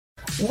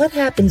What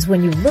happens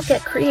when you look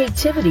at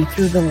creativity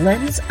through the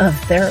lens of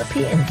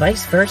therapy and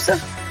vice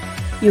versa?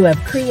 You have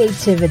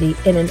creativity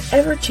in an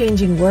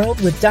ever-changing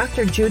world with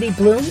Dr. Judi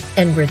Bloom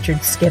and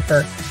Richard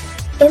Skipper.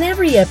 In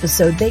every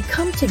episode, they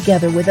come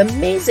together with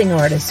amazing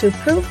artists who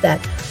prove that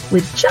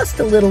with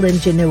just a little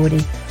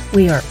ingenuity,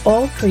 we are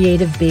all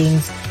creative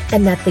beings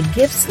and that the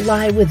gifts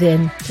lie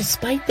within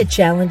despite the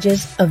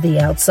challenges of the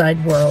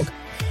outside world.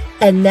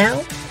 And now,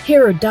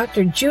 here are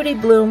Dr.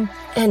 Judi Bloom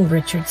and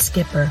Richard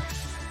Skipper.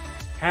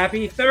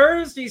 Happy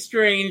Thursday,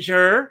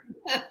 stranger.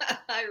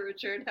 Hi,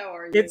 Richard. How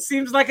are you? It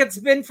seems like it's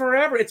been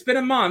forever. It's been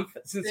a month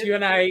since you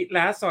and I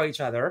last saw each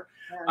other.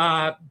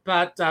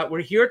 But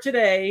we're here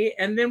today,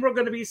 and then we're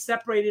going to be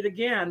separated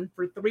again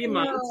for 3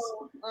 months.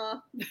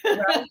 Well,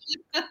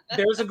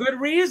 there's a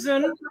good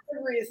reason. There's a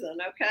good reason,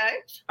 okay?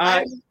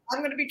 I'm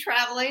going to be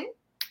traveling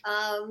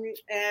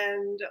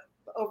and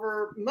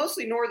over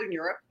mostly Northern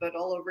Europe, but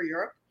all over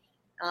Europe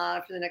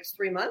for the next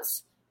 3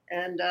 months.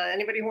 And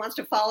anybody who wants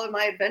to follow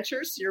my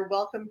adventures, you're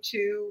welcome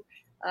to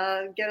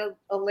get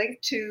a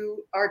link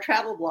to our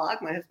travel blog.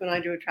 My husband and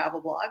I do a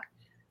travel blog.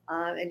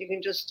 And you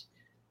can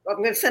I'm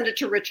going to send it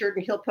to Richard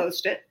and he'll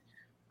post it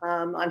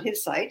on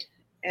his site.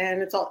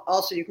 And it's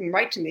also, you can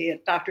write to me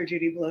at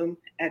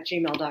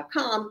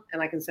drjudibloom@gmail.com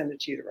and I can send it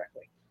to you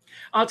directly.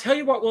 I'll tell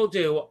you what we'll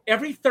do.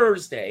 Every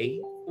Thursday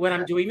when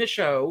I'm doing the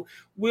show,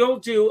 we'll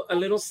do a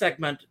little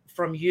segment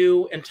from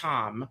you and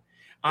Tom.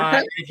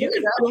 If you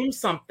can film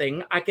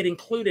something, I could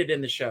include it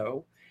in the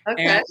show.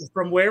 Okay. And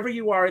from wherever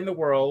you are in the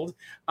world,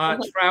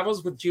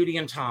 Travels with Judi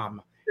and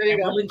Tom.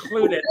 And we'll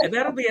include it. And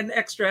that'll be an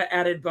extra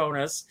added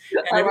bonus.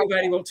 And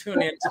everybody will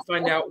tune in to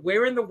find out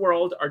where in the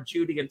world are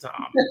Judi and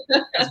Tom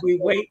as we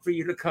wait for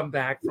you to come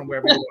back from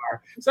wherever you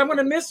are. So I'm going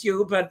to miss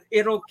you, but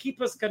it'll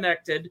keep us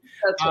connected,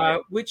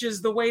 which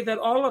is the way that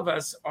all of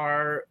us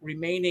are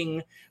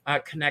remaining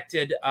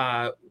connected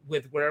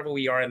with wherever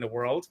we are in the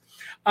world.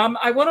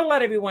 I want to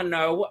let everyone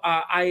know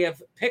I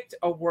have picked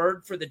a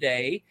word for the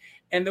day.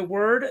 And the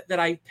word that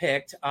I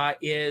picked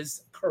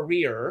is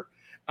career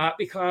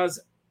because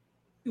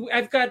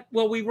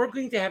we were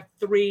going to have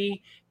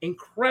 3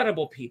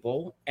 incredible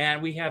people,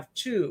 and we have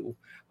 2.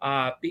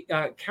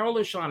 Carol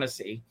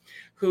O'Shaughnessy,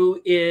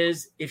 who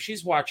is, if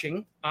she's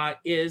watching,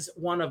 is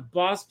one of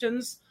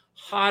Boston's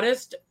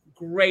hottest,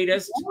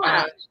 greatest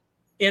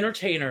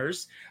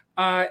entertainers.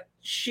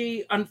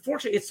 She,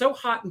 unfortunately, it's so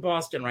hot in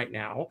Boston right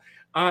now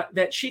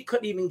that she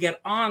couldn't even get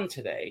on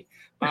today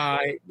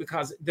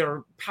because there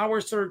are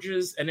power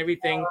surges and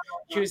everything.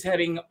 She was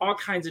having all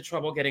kinds of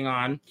trouble getting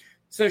on.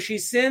 So she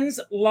sends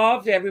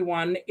love to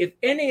everyone. If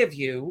any of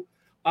you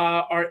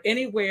are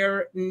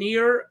anywhere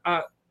near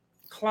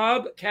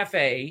Club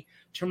Cafe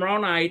tomorrow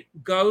night,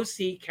 go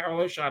see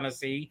Carol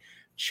O'Shaughnessy.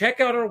 Check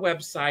out her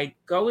website.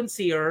 Go and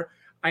see her.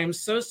 I am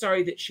so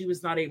sorry that she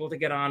was not able to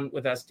get on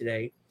with us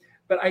today.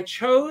 But I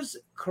chose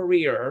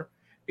career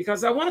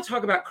because I want to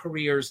talk about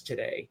careers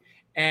today.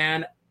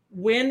 And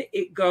when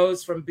it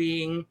goes from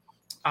being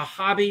a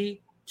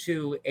hobby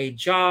to a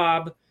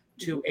job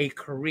to a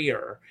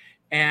career.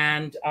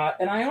 And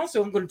I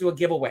also am going to do a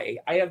giveaway.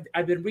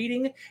 I've been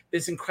reading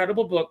this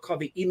incredible book called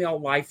The Email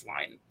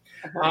Lifeline.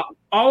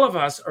 All of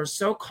us are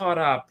so caught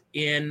up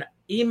in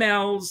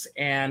emails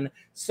and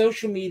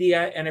social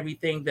media and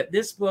everything that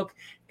this book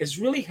is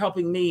really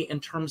helping me in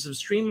terms of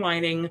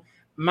streamlining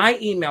my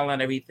email and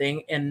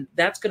everything. And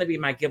that's going to be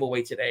my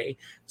giveaway today.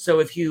 So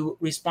if you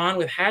respond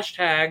with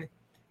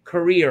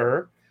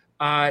 #career,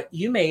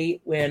 you may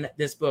win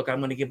this book. I'm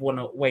going to give one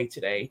away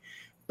today.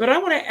 But I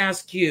want to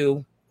ask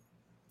you,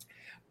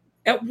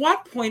 at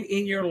what point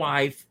in your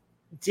life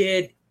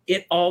did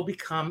it all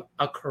become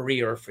a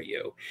career for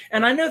you?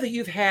 And I know that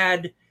you've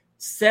had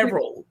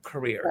several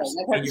careers.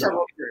 I've had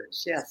several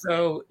careers, yes.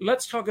 So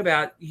let's talk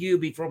about you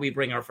before we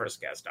bring our first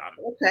guest on.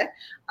 Okay.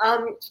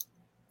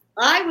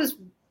 I was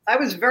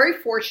very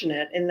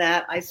fortunate in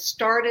that as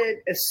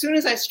soon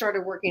as I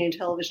started working in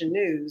television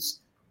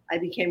news, I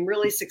became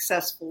really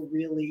successful,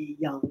 really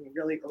young,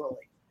 really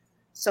early.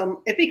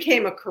 So it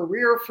became a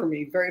career for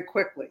me very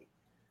quickly.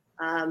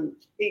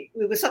 It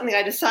was something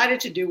I decided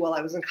to do while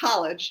I was in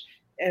college,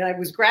 and I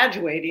was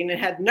graduating and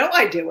had no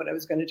idea what I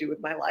was going to do with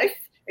my life,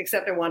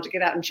 except I wanted to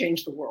get out and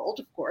change the world,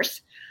 of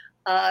course.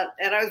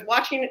 And I was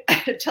watching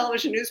a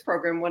television news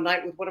program one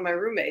night with one of my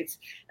roommates,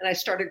 and I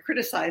started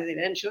criticizing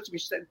it. And she looked at me,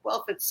 she said,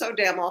 "Well, if it's so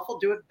damn awful,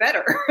 do it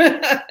better."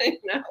 And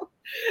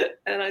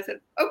I said,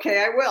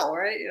 "Okay, I will,"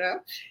 right?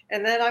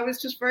 And then I was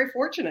just very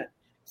fortunate.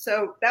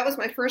 So that was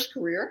my first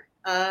career.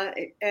 And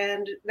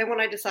then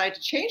when I decided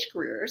to change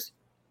careers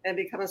and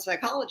become a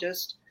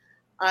psychologist,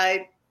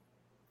 it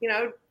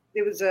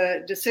was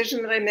a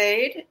decision that I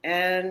made,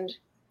 and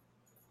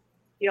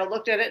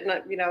looked at it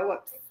and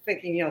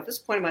thinking, at this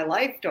point in my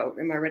life,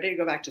 am I ready to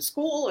go back to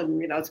school?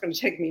 And it's going to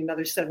take me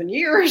another 7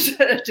 years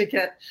to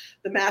get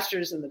the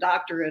master's and the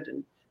doctorate,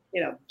 and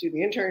do the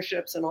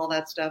internships and all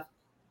that stuff.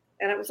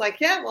 And it was like,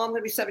 I'm going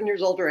to be 7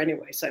 years older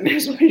anyway, so I may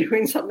as well be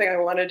doing something I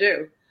want to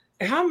do.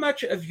 How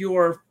much of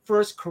your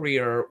first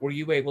career were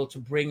you able to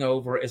bring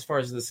over as far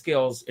as the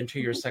skills into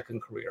your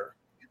second career?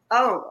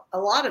 Oh, a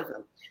lot of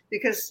them,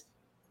 because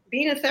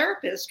being a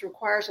therapist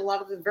requires a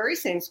lot of the very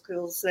same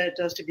skills that it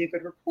does to be a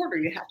good reporter.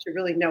 You have to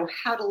really know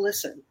how to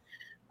listen.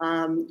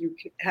 You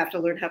have to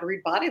learn how to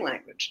read body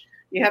language.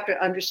 You have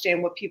to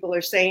understand what people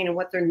are saying and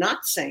what they're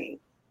not saying.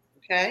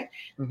 Okay.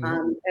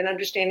 Mm-hmm. And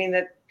understanding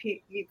that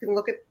you can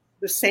look at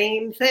the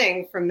same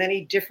thing from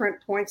many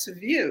different points of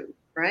view,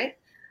 right?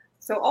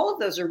 So all of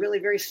those are really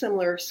very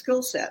similar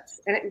skill sets,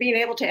 and being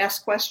able to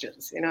ask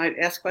questions. I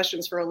ask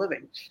questions for a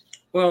living.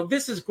 Well,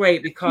 this is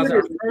great because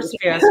our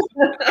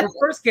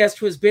first guest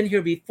who has been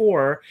here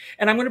before,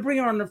 and I'm going to bring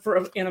her on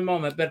in a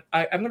moment, but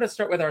I'm going to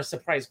start with our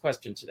surprise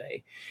question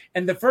today.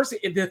 And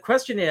the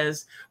question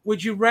is,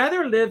 would you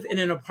rather live in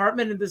an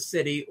apartment in the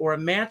city or a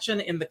mansion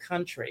in the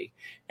country?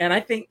 And I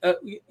think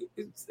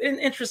it's an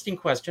interesting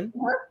question.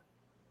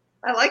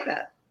 I like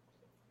that.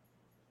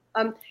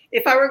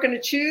 If I were going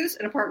to choose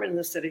an apartment in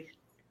the city.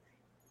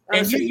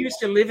 And you used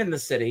to live in the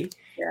city.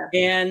 Yeah.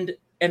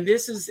 And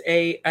this is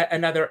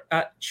another,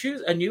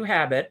 choose a new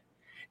habit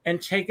and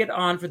take it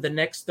on for the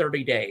next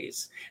 30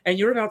 days. And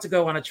you're about to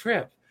go on a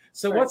trip.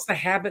 So right. What's the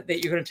habit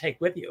that you're going to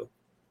take with you?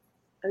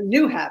 A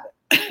new habit.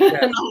 Yeah.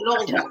 Not an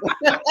old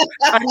habit.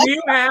 A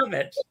new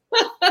habit.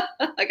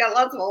 I got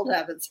lots of old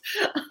habits.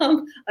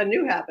 A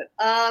new habit.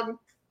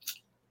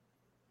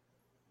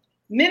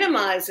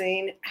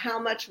 Minimizing how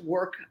much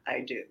work I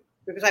do,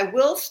 because I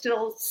will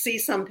still see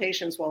some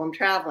patients while I'm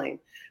traveling,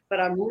 but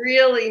I'm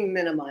really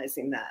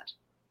minimizing that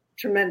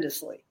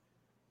tremendously.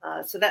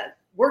 So that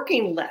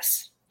working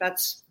less,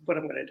 that's what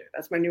I'm going to do.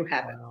 That's my new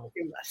habit,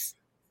 working less.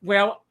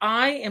 Well,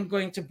 I am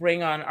going to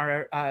bring on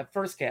our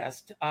first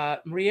guest.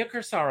 Maria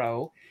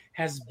Corsaro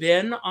has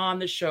been on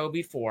the show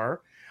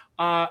before.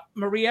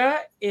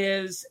 Maria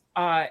is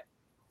I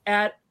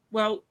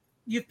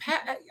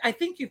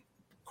think you've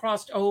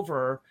crossed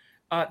over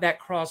that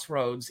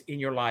crossroads in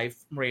your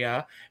life,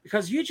 Maria,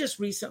 because you just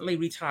recently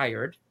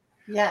retired.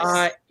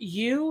 Yes.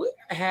 You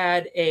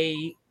had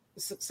a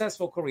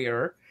successful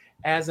career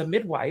as a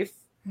midwife,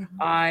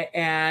 mm-hmm.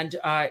 and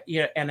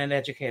an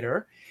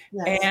educator.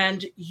 Yes.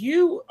 And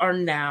you are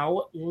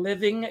now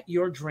living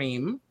your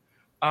dream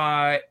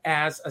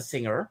as a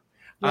singer.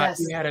 Yes.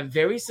 You had a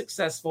very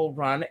successful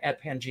run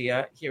at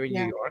Pangea here in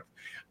New York,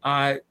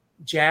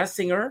 jazz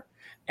singer,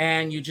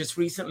 and you just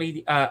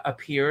recently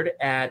appeared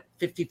at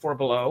 54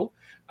 Below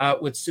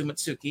with Sue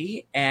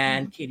Matsuki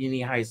and mm-hmm. Katie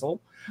Nieheisel.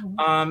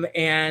 Mm-hmm.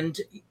 And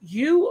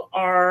you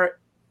are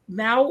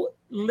now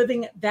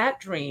living that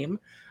dream.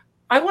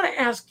 I want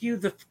to ask you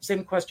the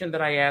same question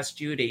that I asked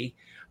Judi,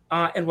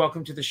 and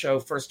welcome to the show,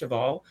 first of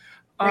all.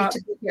 Great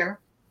to be here.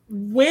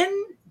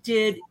 When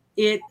did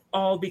it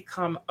all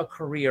become a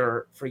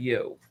career for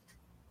you?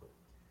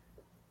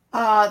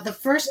 The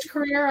first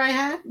career I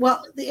had,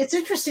 well, it's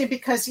interesting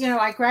because,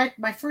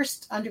 my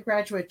first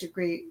undergraduate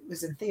degree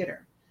was in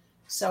theater.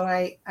 So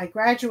I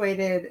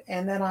graduated,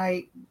 and then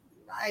I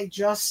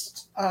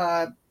just,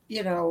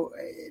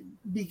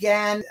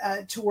 began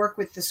to work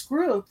with this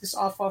group, this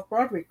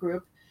off-Broadway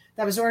group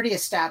that was already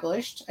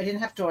established. I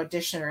didn't have to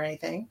audition or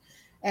anything.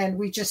 And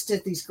we just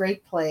did these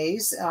great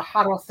plays,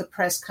 hot off the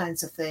press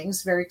kinds of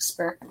things, very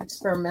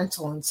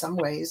experimental in some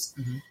ways.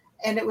 Mm-hmm.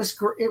 And it was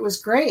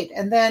great.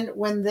 And then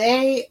when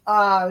they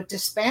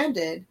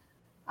disbanded,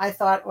 I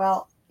thought,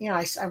 well,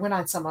 I went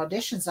on some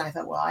auditions and I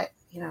thought, well, I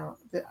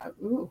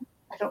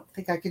don't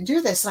think I can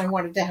do this. And I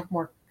wanted to have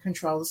more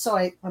control. So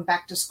I went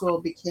back to school,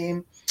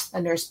 became a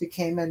nurse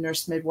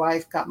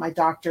midwife, got my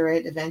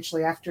doctorate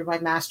eventually after my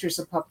master's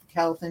of public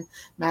health and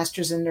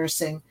master's in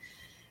nursing.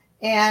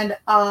 And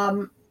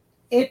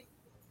it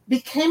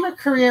became a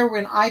career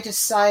when I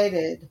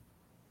decided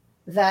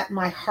that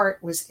my heart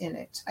was in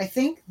it. I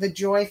think the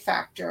joy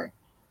factor,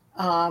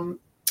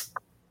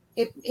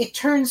 it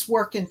turns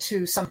work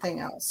into something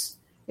else.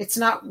 It's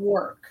not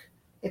work.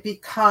 It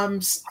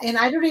becomes, and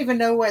I don't even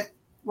know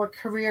what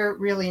career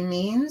really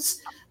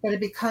means, but it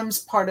becomes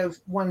part of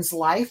one's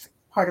life,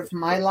 part of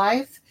my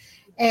life.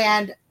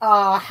 And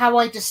how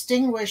I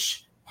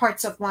distinguish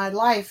parts of my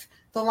life,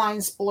 the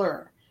lines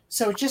blur.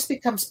 So it just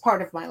becomes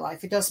part of my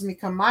life. It doesn't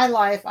become my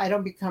life. I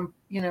don't become,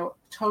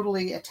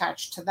 totally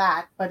attached to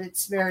that, but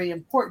it's very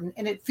important.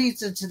 And it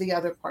feeds into the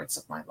other parts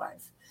of my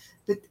life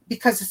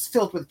because it's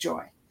filled with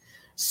joy.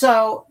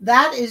 So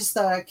that is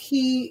the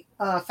key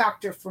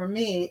factor for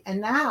me.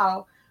 And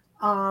now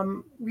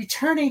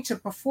returning to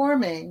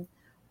performing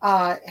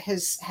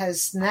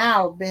has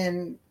now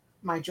been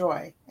my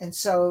joy. And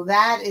so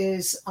that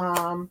is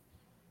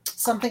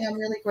something I'm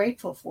really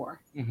grateful for.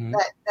 Mm-hmm.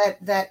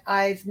 That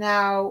I've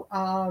now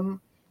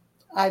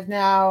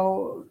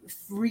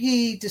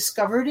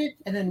rediscovered it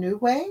in a new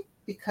way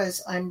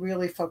because I'm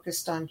really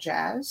focused on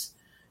jazz,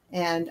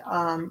 and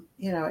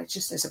it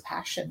just is a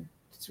passion.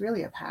 It's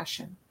really a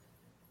passion.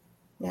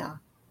 Yeah.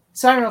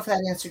 So I don't know if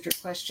that answered your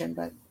question,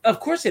 but of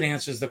course it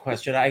answers the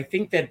question. I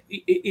think that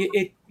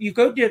you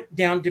go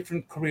down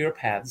different career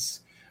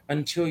paths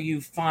until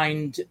you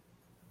find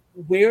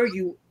where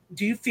do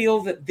you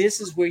feel that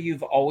this is where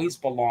you've always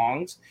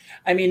belonged?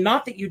 I mean,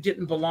 not that you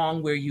didn't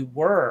belong where you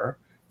were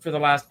for the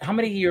last, how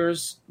many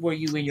years were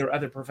you in your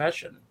other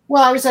profession?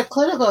 Well, I was a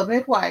clinical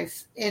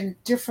midwife in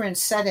different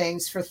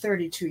settings for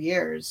 32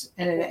 years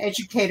and an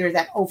educator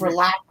that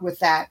overlapped with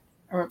that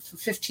for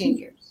 15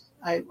 years.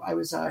 I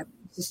was an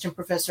assistant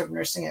professor of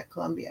nursing at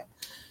Columbia.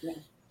 Yeah.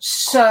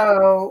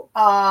 So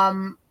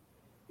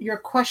your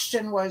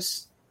question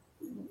was,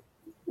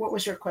 what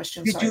was your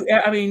question?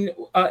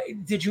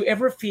 Did you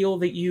ever feel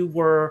that you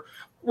were,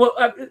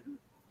 I'm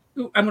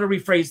going to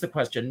rephrase the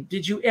question.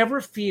 Did you ever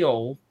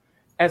feel,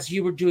 as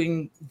you were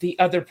doing the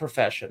other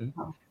profession,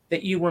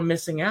 that you were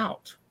missing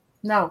out?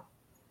 No.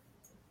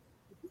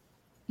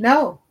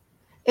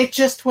 It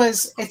just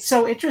was, it's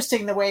so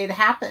interesting the way it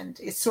happened.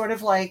 It's sort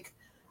of like,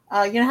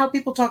 you know how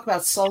people talk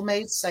about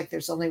soulmates, like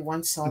there's only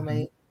one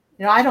soulmate.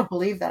 Mm-hmm. I don't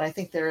believe that. I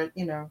think there are,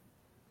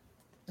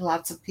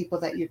 lots of people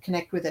that you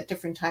connect with at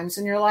different times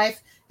in your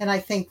life. And I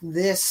think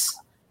this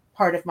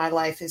part of my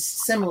life is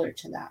similar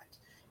to that.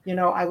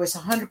 I was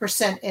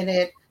 100% in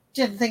it,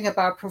 didn't think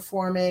about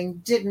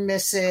performing, didn't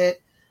miss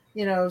it,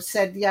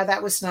 said, yeah,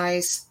 that was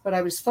nice, but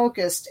I was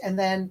focused. And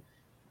then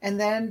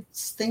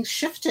things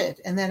shifted.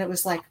 And then it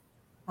was like,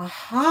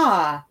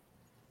 aha,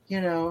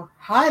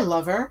 hi,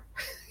 lover.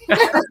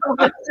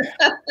 Well,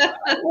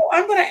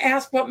 I'm going to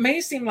ask what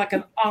may seem like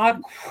an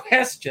odd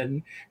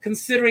question,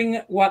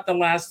 considering what the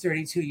last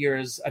 32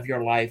 years of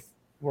your life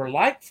were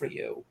like for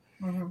you.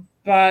 Mm-hmm.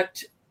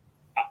 But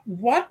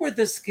what were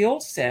the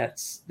skill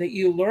sets that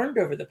you learned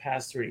over the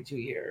past 32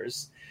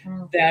 years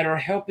that are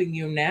helping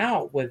you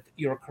now with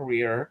your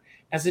career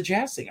as a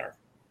jazz singer?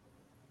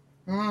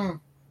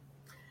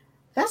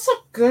 That's a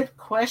good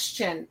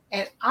question.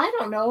 And I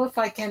don't know if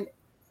I can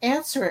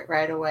answer it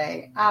right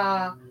away.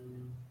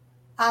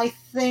 I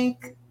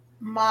think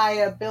my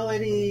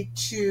ability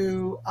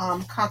to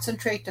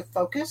concentrate, to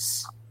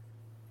focus,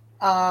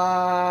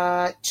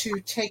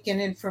 to take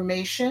in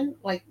information,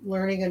 like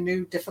learning a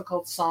new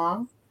difficult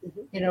song,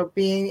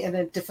 being in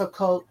a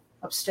difficult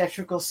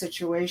obstetrical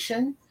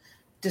situation,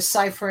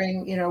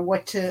 deciphering,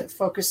 what to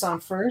focus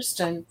on first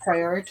and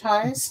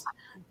prioritize.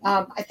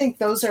 I think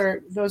those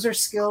are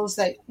skills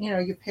that,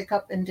 you pick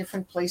up in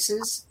different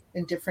places,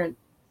 in different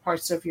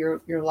parts of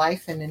your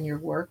life and in your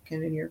work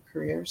and in your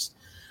careers.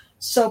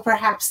 So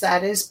perhaps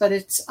that is, but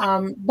it's,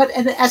 but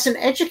as an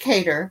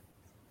educator,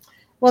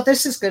 well,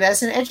 this is good.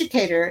 As an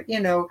educator,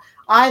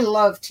 I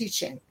love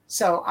teaching.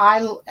 So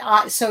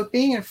so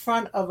being in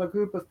front of a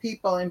group of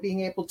people and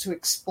being able to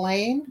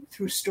explain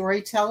through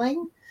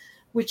storytelling,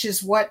 which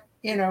is what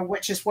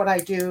I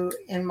do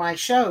in my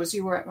shows.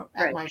 You were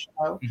at my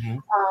show. Mm-hmm.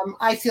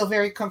 I feel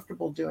very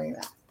comfortable doing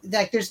that.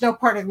 Like there's no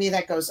part of me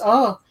that goes,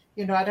 oh,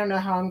 I don't know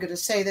how I'm going to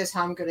say this,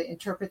 how I'm going to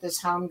interpret this,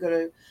 how I'm going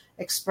to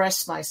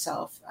express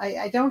myself.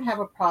 I don't have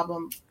a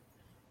problem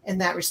in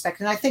that respect.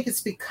 And I think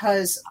it's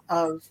because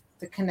of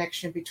the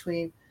connection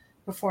between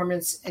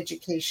performance,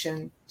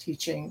 education,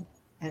 teaching,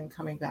 and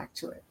coming back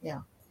to it.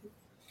 Yeah.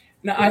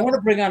 Now, I want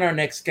to bring on our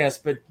next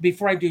guest, but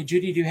before I do,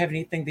 Judi, do you have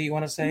anything that you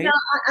want to say? No,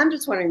 I'm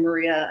just wondering,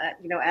 Maria,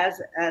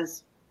 as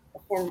a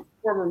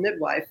former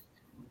midwife,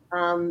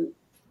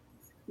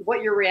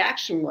 what your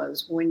reaction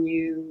was when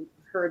you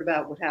heard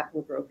about what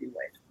happened with Roe v.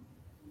 Wade.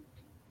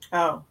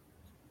 Oh,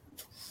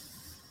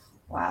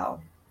 wow.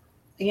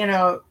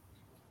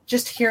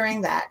 Just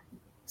hearing that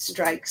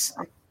strikes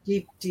a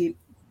deep, deep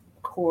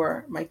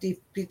core, my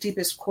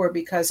deepest core,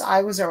 because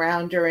I was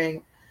around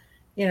during,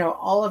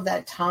 all of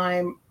that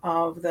time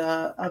of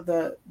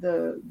the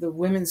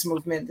women's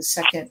movement, the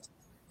second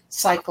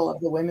cycle of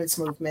the women's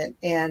movement,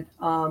 and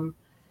all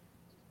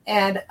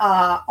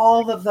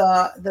of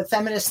the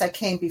feminists that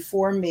came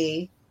before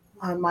me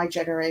on my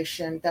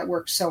generation that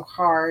worked so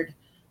hard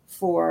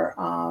for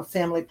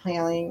family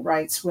planning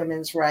rights,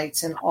 women's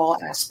rights, and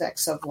all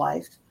aspects of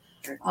life.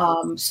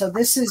 So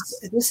this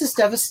is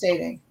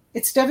devastating.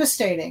 It's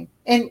devastating,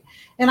 and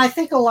I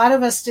think a lot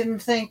of us didn't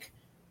think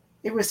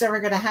it was ever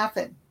going to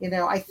happen.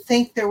 I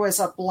think there was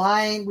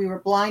we were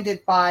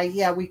blinded by,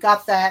 we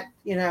got that.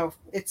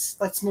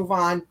 Let's move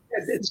on.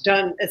 It's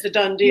done. It's a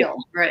done deal,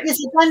 right?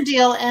 It's a done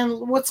deal,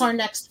 and what's our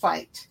next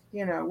fight?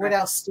 What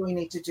else do we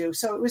need to do?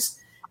 So it was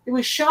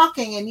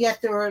shocking, and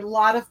yet there were a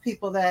lot of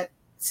people that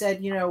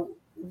said, we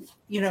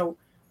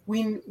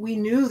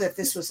knew that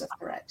this was a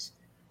threat,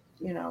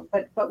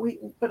 but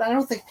I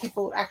don't think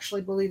people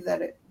actually believe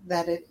that it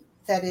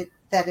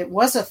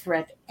was a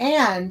threat.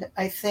 And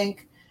I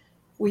think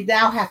we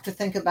now have to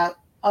think about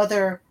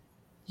other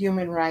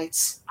human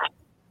rights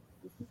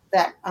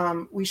that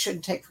we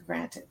shouldn't take for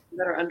granted.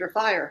 That are under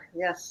fire.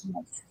 Yes.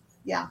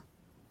 Yeah.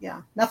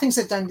 Nothing's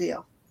a done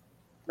deal.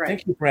 Right.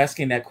 Thank you for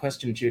asking that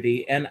question,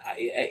 Judi. And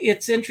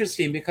it's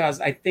interesting because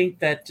I think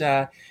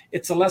that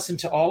it's a lesson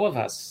to all of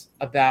us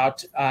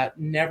about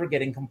never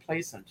getting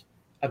complacent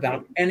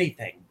about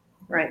anything.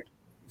 Right.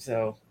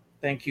 So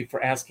thank you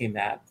for asking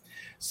that.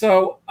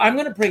 So I'm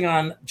going to bring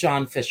on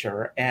John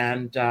Fisher.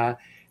 And I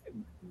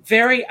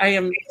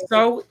am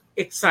so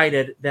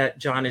excited that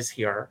John is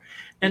here.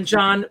 And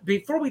John,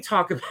 before we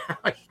talk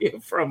about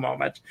you for a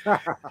moment,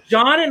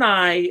 John and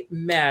I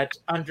met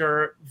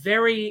under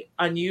very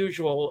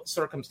unusual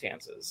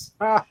circumstances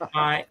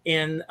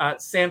in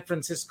San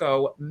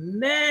Francisco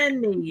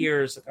many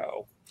years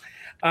ago.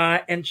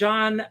 And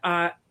John,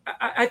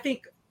 I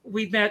think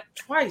we met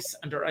twice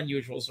under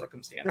unusual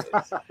circumstances.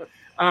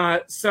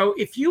 So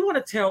if you want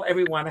to tell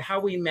everyone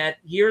how we met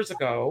years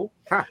ago,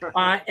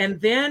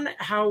 and then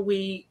how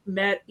we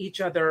met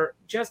each other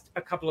just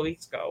a couple of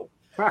weeks ago,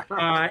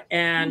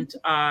 and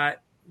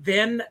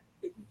then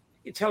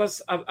tell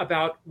us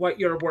about what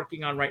you're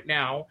working on right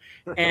now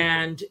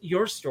and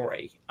your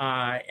story,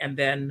 and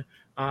then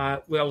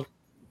we'll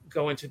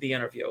go into the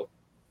interview.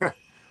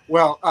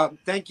 Well,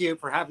 thank you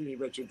for having me,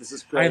 Richard. This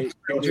is great.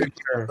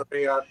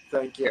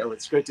 Thank you.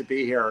 It's great to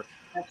be here.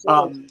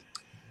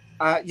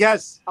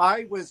 Yes,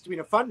 I was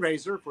doing a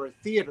fundraiser for a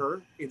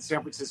theater in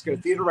San Francisco,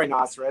 Theater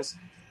Rhinoceros,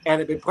 and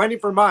had been planning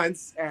for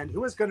months. And who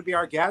was going to be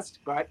our guest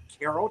but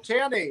Carol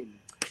Channing?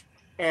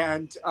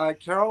 And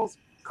Carol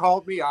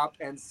called me up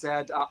and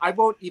said, I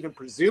won't even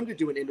presume to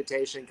do an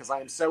invitation because I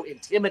am so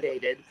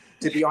intimidated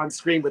to be on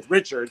screen with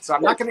Richard. So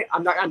I'm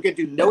going to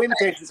do no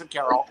invitations of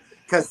Carol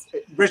because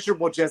Richard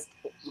will just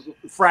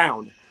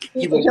frown.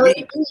 He will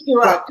beat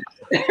you up.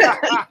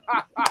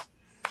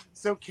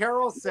 So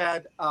Carol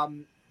said,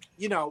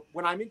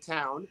 when I'm in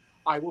town,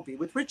 I will be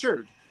with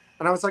Richard.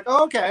 And I was like,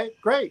 oh, okay,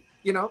 great.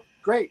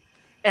 Great.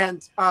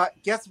 And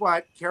guess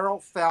what? Carol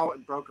fell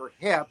and broke her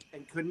hip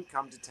and couldn't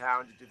come to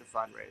town to do the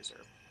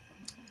fundraiser.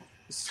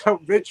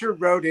 So Richard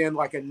rode in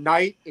like a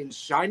knight in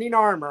shining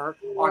armor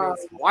on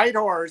his white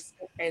horse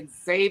and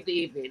saved the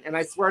evening. And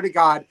I swear to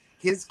God,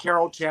 his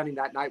Carol Channing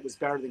that night was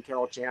better than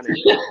Carol Channing.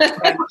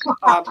 And,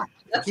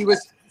 he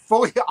was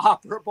fully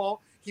operable.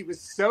 He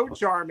was so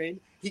charming.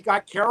 He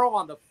got Carol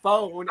on the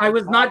phone. I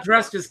was not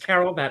dressed as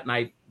Carol that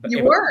night.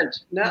 You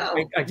weren't? No.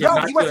 I did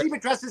not he wasn't even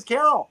dressed as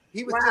Carol.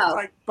 He was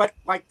just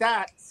like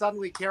that,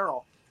 suddenly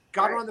Carol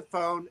got her on the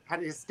phone,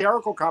 had a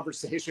hysterical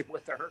conversation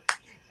with her,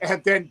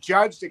 and then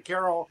judged a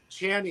Carol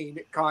Channing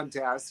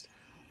contest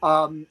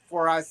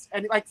for us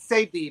and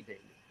saved the evening.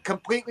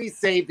 Completely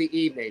saved the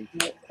evening.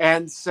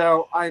 And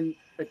so I'm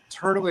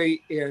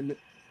eternally in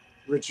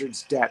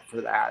Richard's debt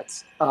for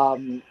that.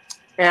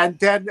 And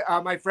then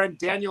my friend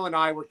Daniel and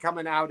I were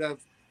coming out of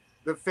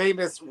the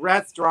famous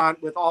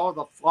restaurant with all of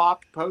the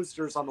flopped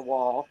posters on the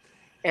wall.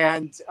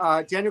 And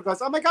Daniel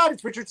goes, oh my God,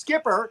 it's Richard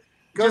Skipper.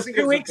 Just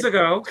 2 weeks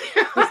ago.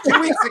 2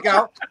 weeks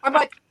ago. I'm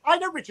like, I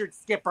know Richard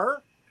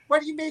Skipper.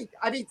 What do you mean?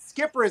 I mean,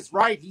 Skipper is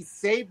right. He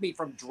saved me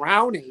from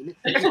drowning.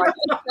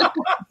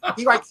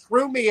 He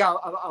threw me a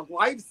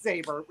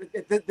lifesaver.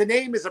 The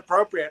name is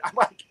appropriate. I'm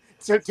like,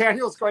 so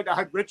Daniel's going to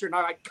hug Richard, and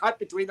I cut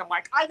between them.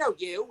 Like, I know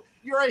you.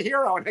 You're a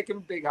hero. And I give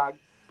him a big hug.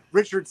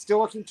 Richard's still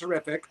looking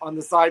terrific on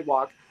the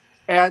sidewalk.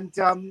 And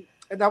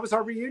that was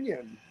our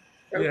reunion.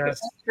 Yes.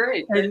 That's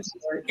great.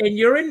 And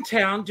you're in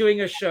town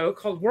doing a show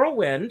called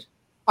Whirlwind.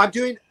 I'm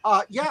doing,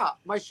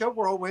 my show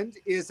Whirlwind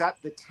is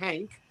at the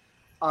Tank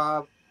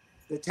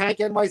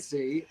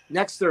NYC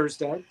next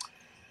Thursday.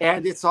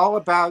 And it's all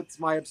about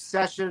my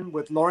obsession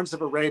with Lawrence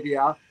of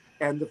Arabia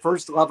and the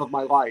first love of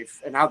my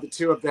life and how the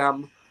two of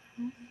them,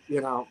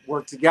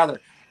 work together.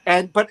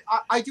 But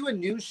I do a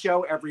new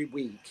show every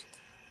week.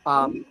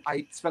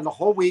 I spend the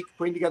whole week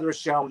putting together a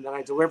show and then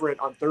I deliver it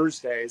on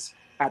Thursdays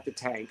at the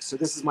Tank. So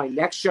this is my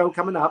next show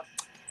coming up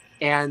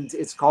and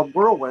it's called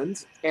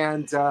Whirlwind.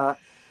 And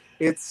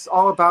it's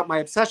all about my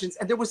obsessions.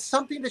 And there was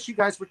something that you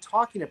guys were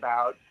talking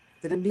about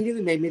that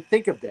immediately made me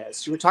think of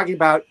this. You were talking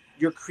about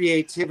your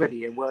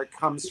creativity and where it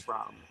comes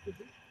from.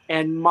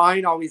 And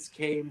mine always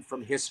came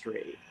from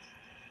history,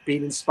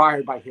 being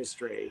inspired by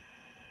history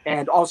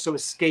and also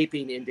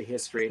escaping into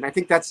history. And I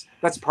think that's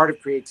part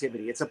of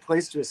creativity. It's a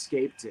place to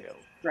escape to.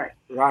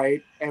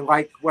 Right. And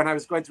like when I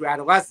was going through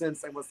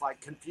adolescence, I was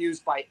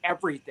confused by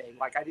everything.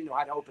 Like I didn't know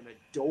how to open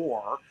a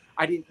door.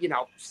 I didn't,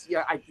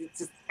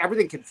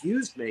 everything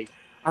confused me.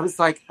 I was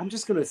like, I'm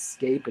just going to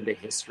escape into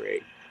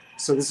history.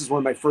 So this is one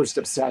of my first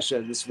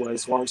obsessions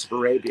was Lawrence of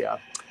Arabia.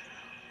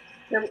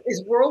 Now,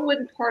 is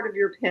Whirlwind part of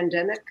your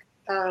pandemic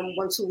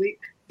once a week?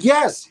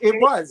 Yes, it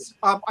was.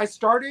 I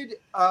started,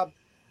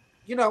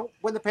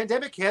 when the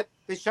pandemic hit,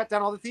 they shut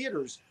down all the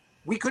theaters.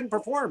 We couldn't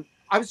perform.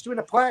 I was doing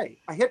a play.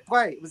 I hit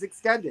play. It was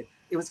extended.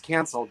 It was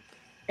canceled.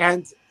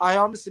 And I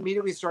almost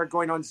immediately started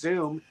going on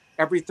Zoom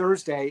every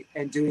Thursday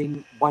and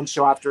doing one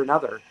show after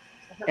another.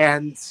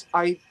 And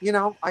I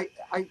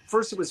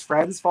first it was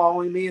friends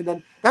following me. And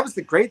then that was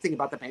the great thing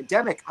about the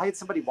pandemic. I had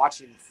somebody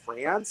watching in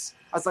France.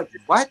 I was like,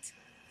 what?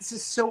 This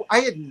is I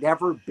had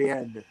never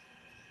been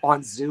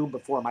on Zoom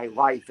before in my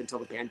life until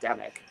the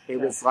pandemic. It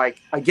was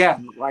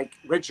again, like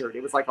Richard,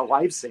 it was like a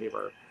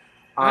lifesaver.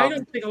 I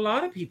don't think a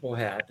lot of people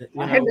had.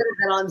 I had never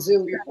been on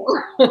Zoom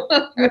before.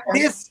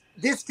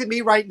 This to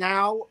me right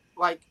now,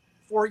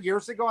 4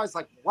 years ago, I was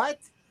like, what?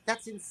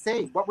 That's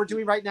insane. What we're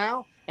doing right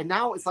now. And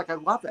now it's I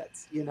love it.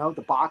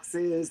 The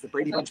boxes, the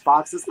Brady Bunch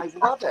boxes. I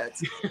love it.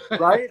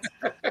 Right.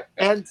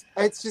 And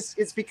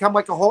it's become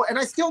a whole, and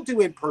I still do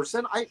in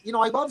person. I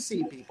love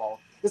seeing people.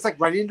 It's like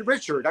running into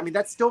Richard. I mean,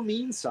 that still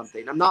means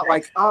something. I'm not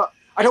like,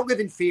 I don't live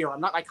in fear.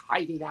 I'm not like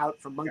hiding out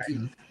from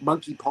monkey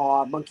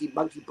paw, monkey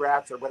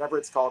breath, or whatever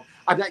it's called.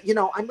 I'm not,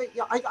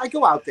 I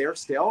go out there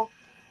still,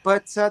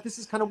 but this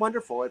is kind of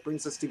wonderful. It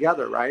brings us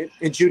together, right?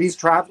 And Judy's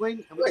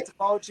traveling, and we get to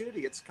follow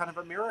Judi. It's kind of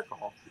a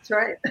miracle. That's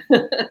right.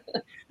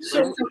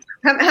 So,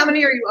 how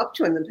many are you up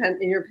to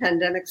in your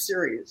pandemic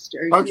series?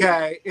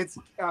 It's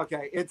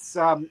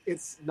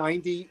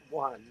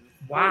 91.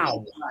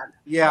 Wow.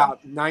 Yeah,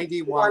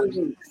 91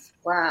 weeks.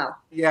 Wow.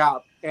 Yeah,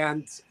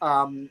 and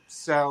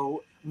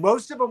so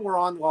most of them were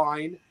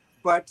online,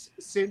 but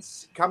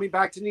since coming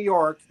back to New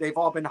York, they've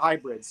all been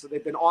hybrids. So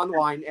they've been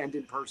online and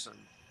in person.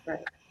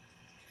 Right.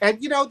 And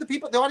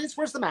the audience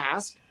wears the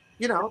mask.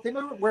 They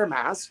wear a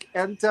mask,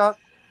 and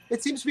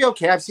it seems to be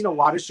okay. I've seen a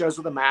lot of shows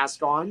with a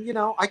mask on.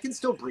 I can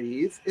still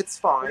breathe. It's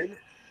fine.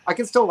 I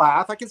can still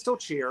laugh. I can still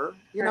cheer.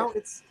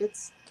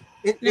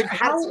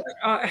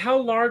 How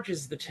large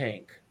is the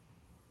tank?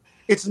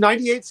 It's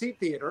 98-seat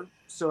theater,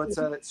 so it's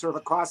a sort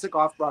of a classic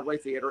off-Broadway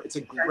theater. It's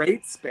a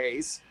great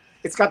space.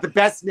 It's got the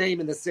best name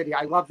in the city.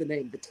 I love the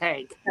name, the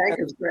Tank. Tank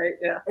is great,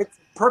 yeah. It's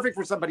perfect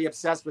for somebody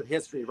obsessed with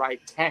history, right?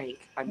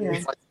 Tank. I mean,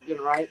 it's like,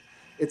 right?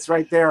 It's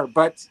right there.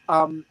 But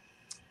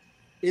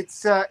it's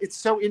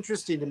so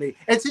interesting to me.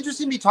 And it's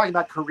interesting to me talking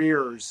about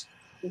careers.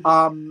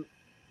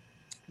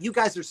 You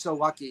guys are so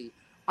lucky.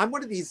 I'm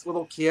one of these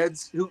little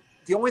kids who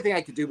the only thing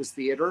I could do was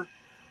theater.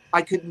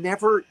 I could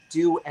never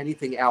do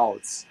anything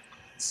else.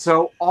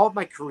 So all of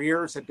my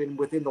careers have been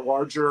within the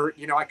larger,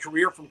 I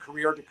career from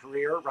career to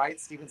career, right?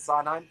 Stephen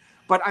Sondheim.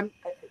 But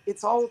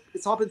it's all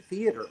been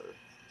theater.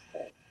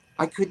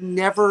 I could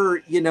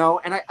never, and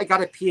I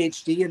got a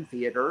PhD in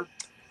theater.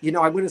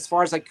 I went as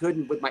far as I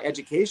could with my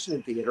education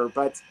in theater,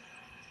 but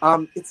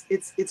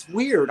it's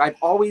weird. I've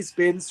always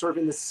been sort of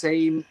in the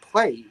same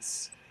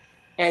place,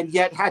 and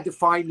yet had to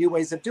find new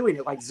ways of doing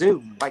it, like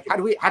Zoom. Like how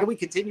do we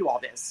continue all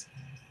this,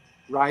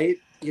 right?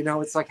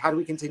 It's like, how do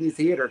we continue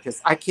theater? Because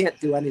I can't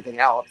do anything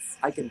else.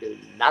 I can do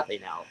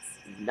nothing else.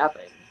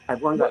 Nothing.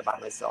 I've learned that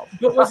about myself.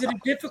 But was it a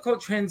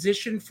difficult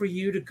transition for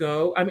you to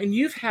go? I mean,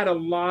 you've had a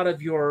lot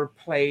of your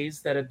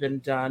plays that have been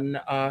done,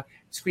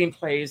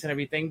 screenplays and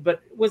everything,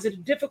 but was it a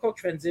difficult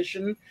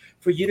transition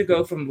for you to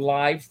go from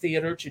live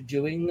theater to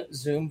doing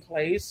Zoom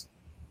plays?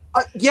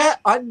 Yeah,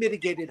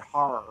 unmitigated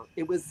horror.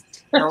 It was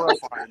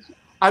terrifying.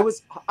 I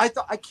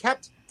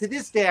kept, to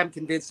this day, I'm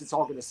convinced it's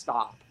all going to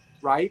stop,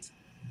 right?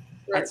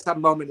 At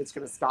some moment it's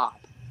going to stop,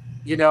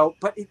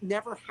 but it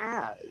never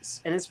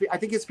has. And I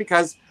think it's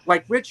because,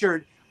 like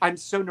Richard, I'm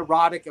so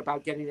neurotic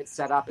about getting it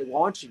set up and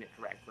launching it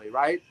correctly,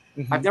 right?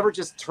 Mm-hmm. I've never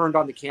just turned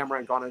on the camera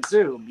and gone on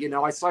Zoom.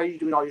 I saw you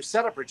doing all your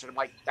setup, Richard. I'm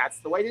like, that's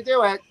the way to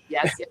do it.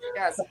 Yes.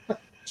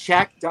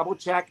 Check, double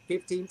check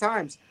 15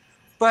 times.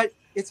 But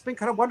it's been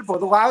kind of wonderful.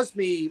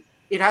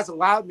 It has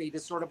allowed me to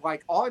sort of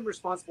like, all I'm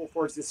responsible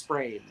for is this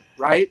frame,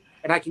 right?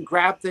 And I can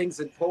grab things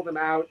and pull them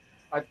out.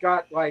 I've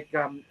got like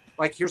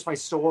here's my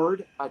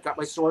sword. I've got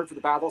my sword for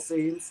the battle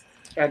scenes,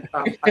 and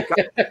I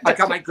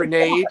got my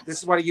grenade. This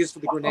is what I use for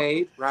the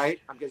grenade, right?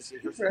 I'm going to see.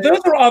 Those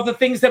are all the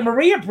things that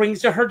Maria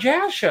brings to her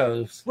jazz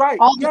shows, right?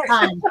 All the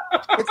time.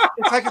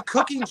 It's like a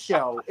cooking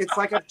show. It's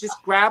like I've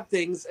just grabbed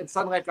things, and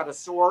suddenly I've got a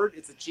sword.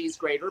 It's a cheese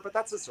grater, but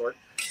that's a sword,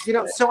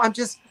 So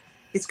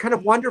it's kind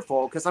of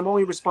wonderful because I'm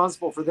only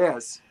responsible for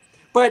this.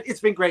 But it's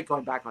been great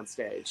going back on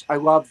stage. I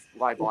love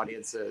live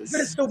audiences.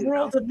 But it's the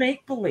world of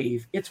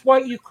make-believe. It's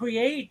what you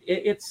create.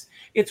 It's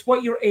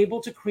what you're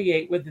able to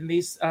create within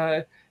these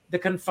the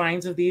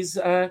confines of these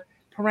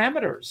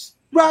parameters.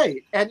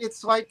 Right. And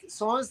it's like,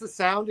 as long as the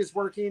sound is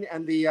working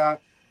and the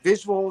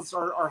visuals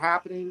are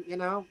happening,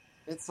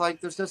 it's like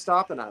there's no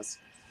stopping us.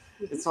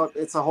 It's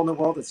a whole new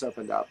world that's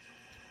opened up.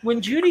 When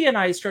Judi and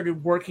I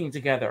started working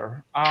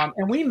together,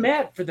 and we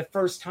met for the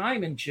first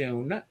time in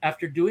June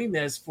after doing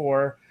this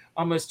for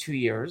almost 2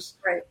 years.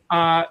 Right.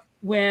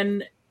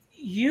 When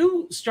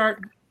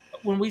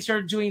we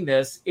started doing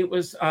this, it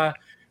was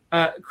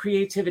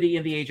creativity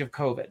in the age of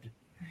COVID.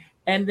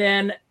 And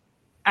then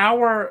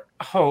our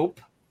hope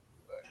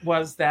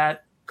was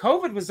that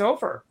COVID was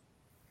over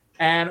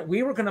and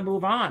we were going to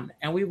move on,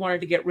 and we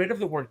wanted to get rid of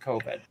the word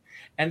COVID.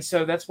 And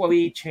so that's why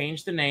we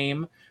changed the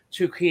name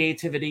to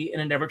Creativity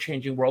in a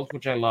Never-Changing World,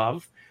 which I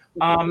love.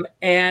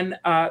 And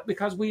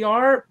because we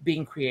are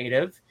being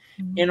creative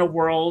in a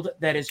world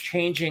that is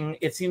changing,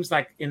 it seems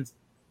like in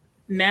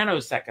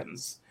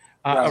nanoseconds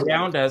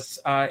around us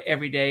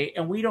every day.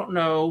 And we don't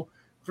know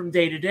from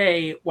day to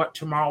day what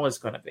tomorrow is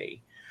going to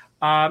be.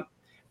 And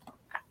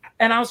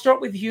I'll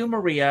start with you,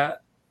 Maria.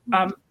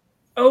 And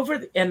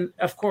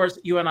of course,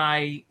 you and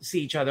I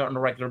see each other on a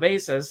regular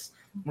basis.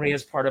 Maria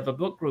is part of a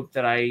book group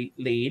that I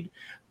lead.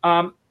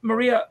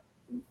 Maria,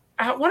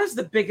 what is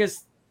the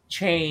biggest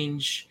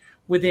change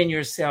within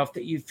yourself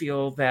that you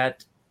feel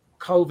that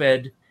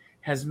COVID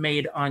has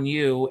made on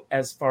you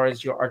as far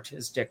as your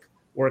artistic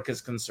work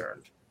is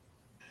concerned?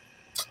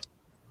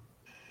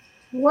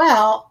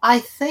 Well, I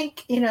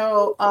think,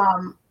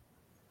 I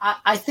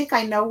think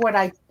I know what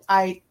I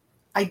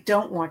I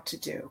don't want to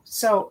do.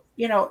 So,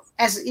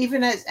 as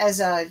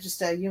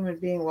just a human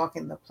being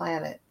walking the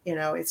planet,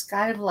 it's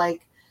kind of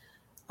like,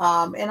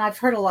 and I've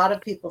heard a lot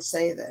of people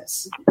say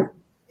this,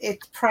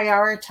 it's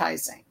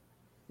prioritizing,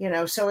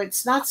 so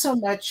it's not so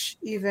much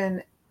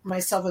even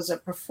myself as a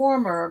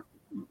performer,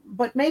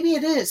 but maybe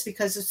it is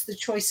because it's the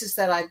choices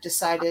that I've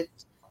decided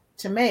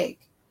to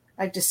make.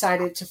 I've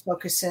decided to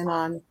focus in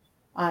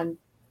on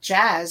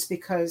jazz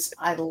because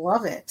I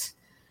love it.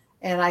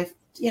 And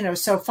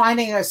so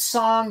finding a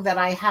song that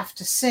I have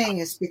to sing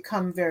has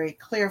become very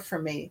clear for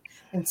me.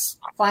 And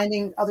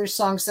finding other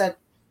songs that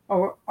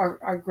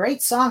are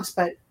great songs,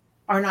 but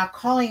are not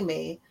calling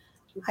me.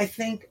 I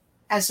think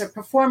as a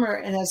performer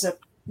and as a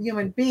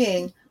human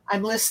being,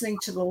 I'm listening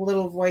to the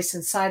little voice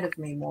inside of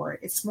me more.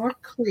 It's more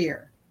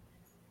clear.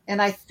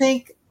 And I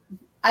think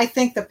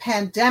the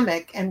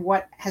pandemic and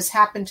what has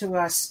happened to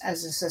us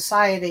as a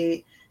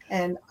society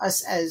and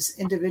us as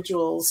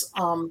individuals,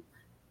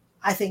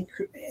 I think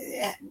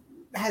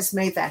has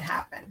made that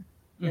happen,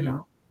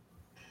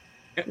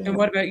 And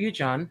what about you,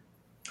 John?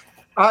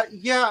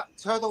 Yeah,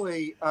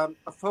 totally.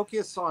 A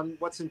focus on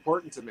what's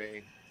important to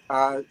me.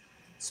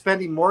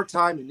 Spending more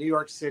time in New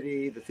York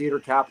City, the theater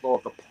capital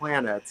of the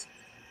planet,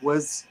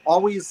 was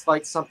always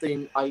like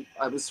something I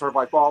was sort of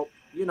like, well,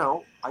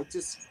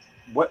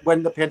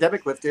 when the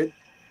pandemic lifted,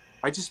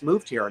 I just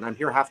moved here and I'm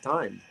here half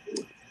time.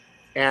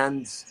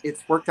 And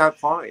it's worked out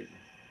fine.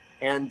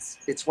 And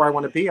it's where I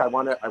want to be. I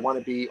want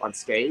to be on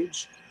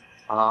stage.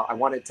 I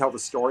want to tell the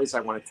stories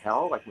I want to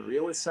tell, like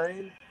Maria was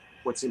saying,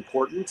 what's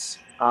important.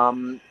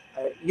 I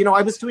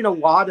was doing a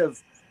lot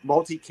of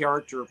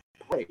multi-character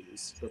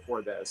plays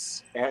before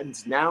this.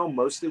 And now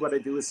mostly what I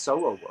do is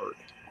solo work.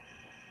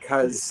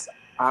 Because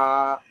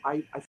I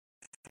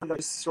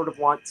just sort of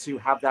want to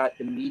have that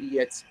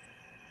immediate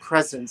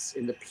presence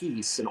in the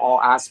piece and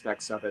all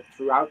aspects of it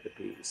throughout the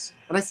piece.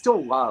 And I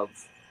still love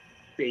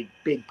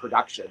big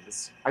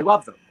productions. I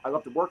love them. I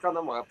love to work on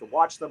them. I love to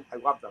watch them. I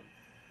love them.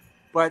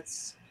 But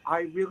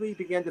I really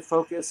began to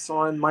focus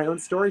on my own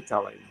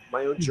storytelling,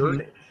 my own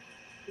journey.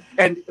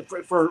 And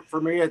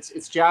for me,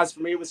 it's jazz.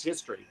 For me, it was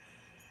history.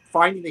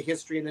 Finding the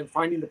history and then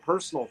finding the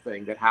personal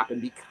thing that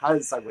happened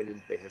because I went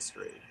into the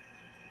history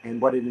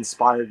and what it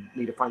inspired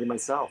me to find in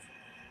myself.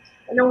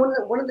 I know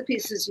one of the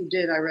pieces you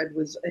did, I read,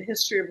 was a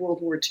history of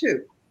World War II.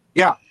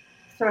 Yeah.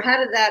 So how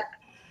did that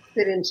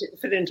fit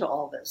into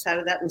all this? How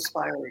did that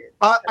inspire you?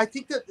 I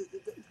think that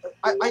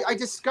I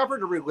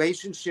discovered a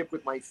relationship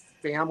with my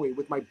family,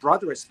 with my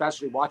brother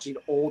especially, watching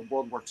old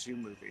World War II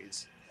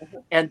movies.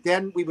 And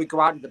then we would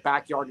go out in the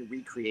backyard and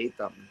recreate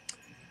them.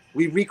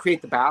 We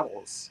recreate the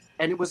battles.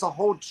 And it was a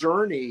whole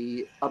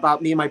journey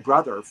about me and my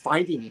brother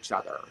finding each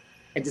other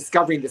and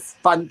discovering this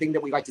fun thing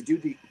that we like to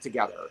do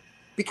together.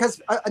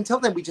 Because until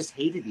then, we just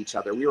hated each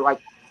other. We were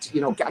like,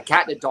 a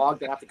cat and a dog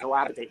that have to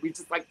cohabitate. We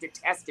just like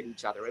detested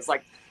each other. It's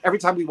like every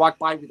time we walked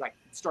by, we like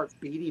start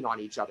beating on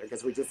each other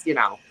because we just,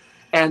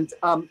 and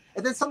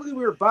then suddenly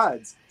we were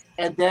buds,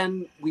 and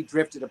then we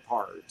drifted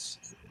apart,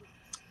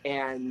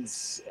 and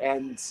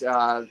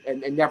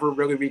never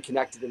really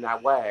reconnected in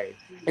that way.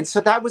 And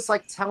so that was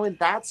like telling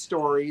that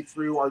story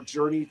through our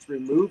journey through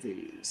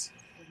movies,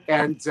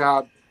 and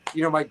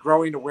my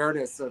growing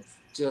awareness of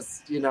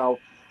just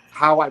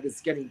how I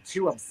was getting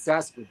too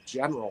obsessed with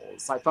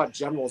generals. I thought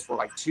generals were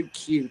like too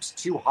cute,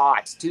 too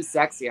hot, too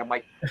sexy. I'm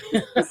like,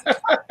 this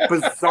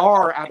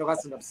bizarre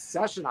adolescent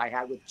obsession I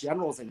had with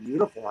generals in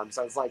uniforms.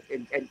 I was like,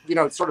 and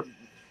sort of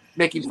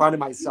making fun of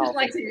myself. You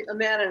just like a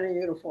man in a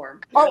uniform.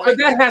 Oh, but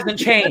that hasn't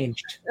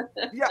changed.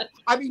 Yeah,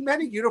 I mean,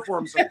 many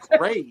uniforms are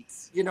great,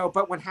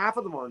 but when half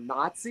of them are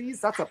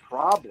Nazis, that's a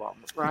problem,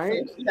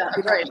 right? Yeah,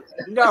 right.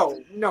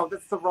 No,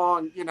 that's the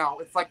wrong,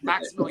 it's like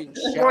Maximilian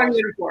Schell. Wrong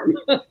uniform.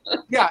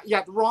 Yeah,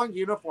 the wrong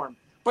uniform.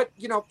 But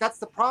that's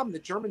the problem. The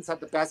Germans had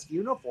the best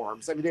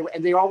uniforms. I mean,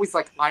 they always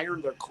like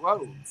ironed their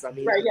clothes. I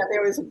mean, right? Yeah,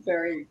 there was a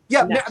very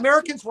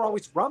Americans were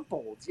always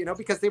rumpled,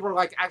 because they were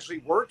like actually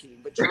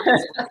working. But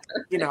Germans,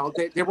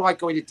 they were like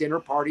going to dinner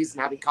parties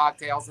and having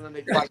cocktails, and then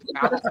they'd like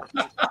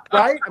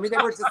right. I mean,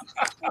 they were just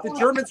the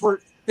Germans were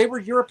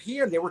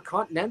European. They were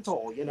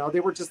continental.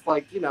 They were just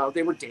like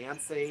they were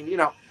dancing.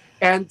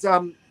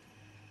 And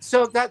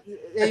so that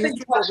I think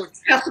you watched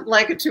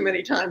Casablanca too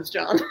many times,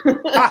 John.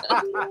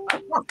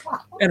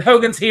 And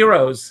Hogan's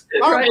Heroes.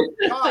 Oh, Right.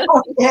 God.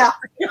 Yeah.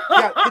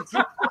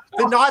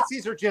 The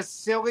Nazis are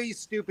just silly,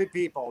 stupid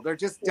people. They're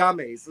just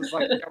dummies. It's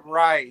like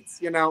right,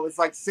 it's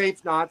like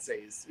safe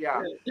Nazis.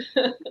 Yeah.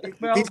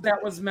 Well,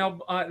 that was Mel.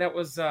 That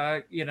was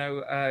Mel.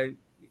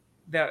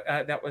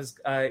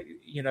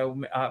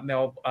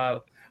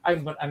 I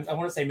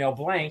want to say Mel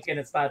Blanc, and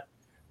it's not.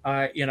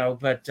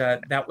 But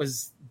that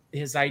was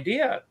his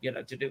idea,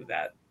 to do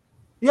that.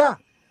 Yeah.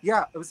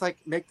 It was like,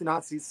 make the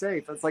Nazis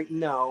safe. It's like,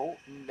 no,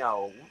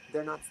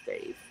 they're not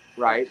safe,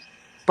 right?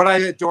 But I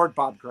adored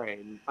Bob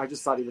Crane. I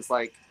just thought he was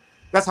like,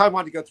 that's how I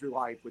wanted to go through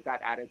life, with that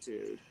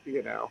attitude,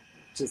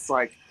 just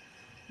like,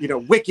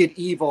 wicked,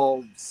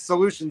 evil,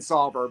 solution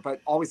solver, but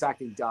always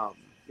acting dumb,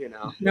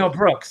 Mel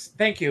Brooks,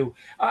 thank you.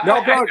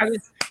 Mel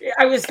Brooks.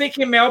 I was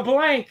thinking Mel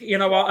Blanc,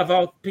 of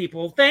all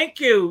people. Thank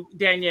you,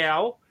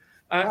 Danielle.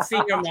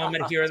 Senior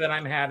moment here that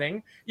I'm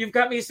having. You've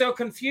got me so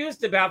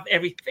confused about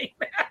everything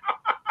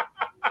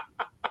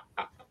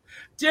now.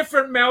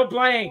 Different Mel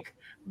Blanc.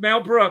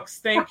 Mel Brooks.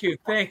 Thank you.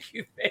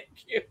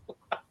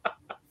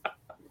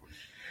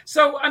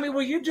 So, I mean,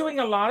 were you doing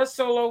a lot of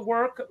solo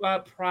work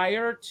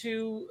prior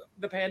to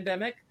the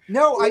pandemic?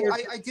 No,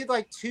 I did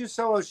like 2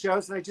 solo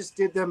shows, and I just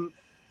did them,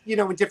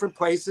 in different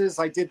places.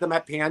 I did them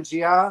at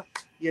Pangea,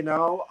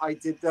 I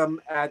did them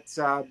at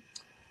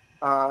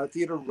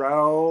Theater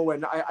Row,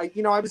 and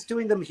I was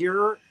doing them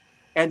here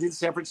and in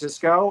San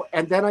Francisco.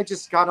 And then I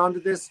just got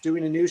onto this,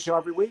 doing a new show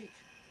every week.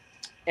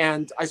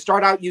 And I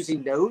started out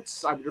using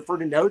notes. I would refer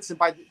to notes, and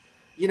by,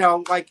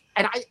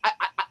 and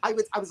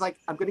I was like,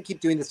 I'm going to keep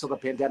doing this till the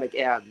pandemic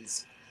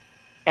ends.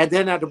 And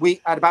then at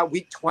about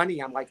week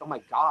 20, I'm like, oh my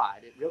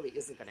God, it really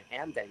isn't going to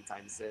end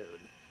anytime soon.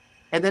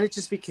 And then it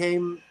just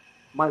became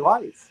my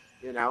life.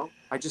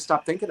 I just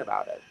stopped thinking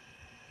about it.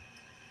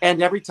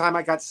 And every time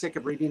I got sick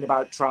of reading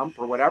about Trump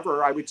or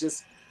whatever, I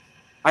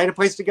had a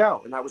place to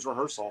go, and that was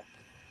rehearsal,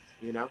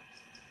 And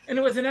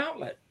it was an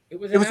outlet. It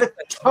was a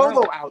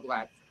total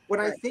outlet. When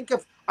I think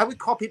of, I would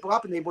call people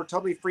up and they were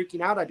totally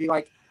freaking out. I'd be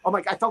like, oh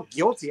my, I felt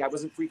guilty. I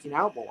wasn't freaking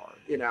out more,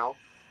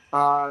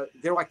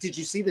 They're like, did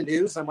you see the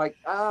news? I'm like,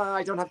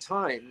 I don't have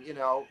time,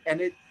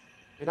 and it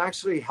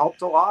actually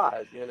helped a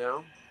lot,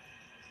 Yeah.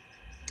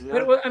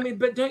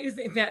 But don't you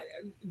think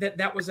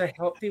that was a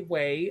healthy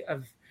way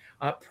of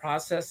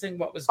processing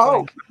what was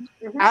going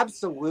on?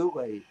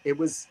 Absolutely. It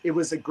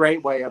was a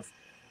great way of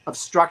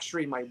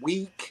structuring my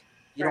week.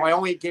 I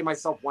only gave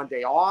myself 1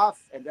 day off,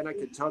 and then I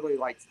could totally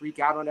freak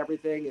out on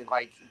everything and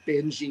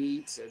binge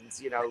eat and,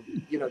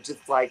 just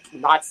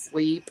not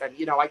sleep.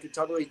 And, I could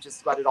totally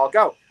just let it all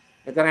go.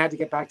 And then I had to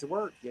get back to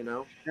work,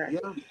 Yeah.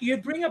 You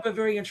bring up a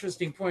very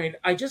interesting point.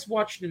 I just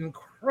watched an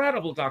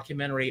incredible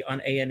documentary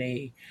on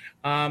A&E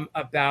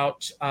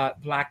about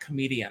Black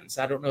comedians.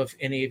 I don't know if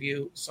any of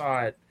you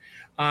saw it.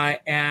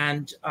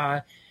 And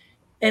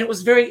it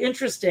was very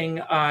interesting.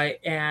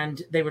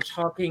 And they were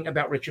talking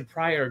about Richard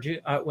Pryor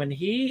when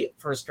he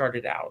first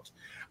started out.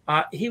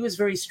 He was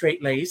very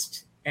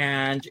straight-laced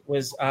and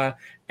was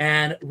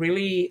and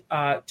really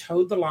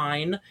towed the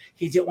line.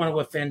 He didn't want to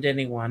offend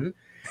anyone.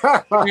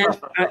 And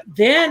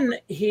then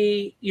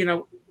he,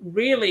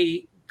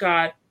 really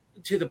got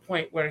to the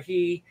point where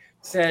he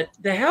said,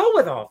 the hell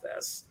with all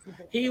this.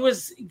 He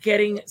was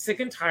getting sick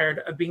and tired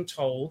of being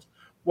told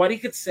what he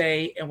could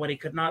say and what he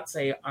could not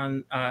say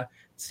on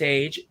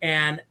stage.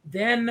 And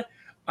then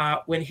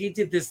when he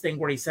did this thing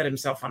where he set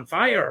himself on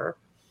fire,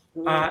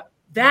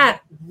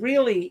 that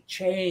really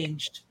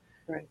changed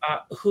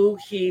who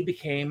he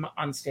became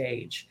on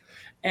stage.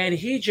 And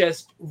he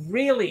just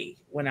really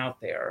went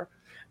out there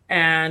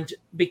and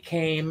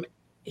became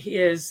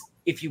his,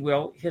 if you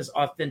will, his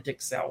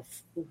authentic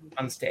self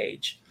on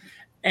stage.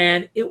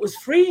 And it was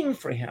freeing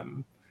for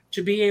him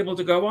to be able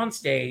to go on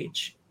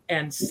stage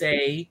and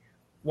say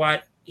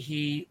what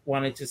he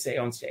wanted to say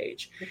on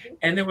stage.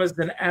 And there was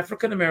an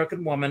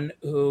African-American woman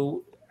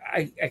who,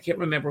 I can't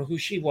remember who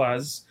she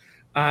was,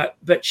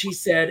 but she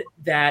said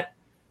that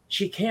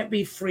she can't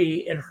be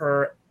free in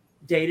her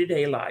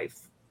day-to-day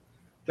life,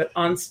 but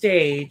on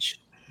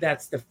stage,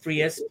 that's the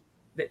freest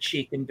that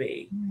she can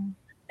be.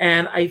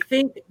 And I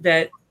think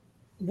that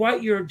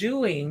what you're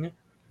doing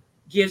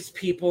gives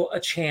people a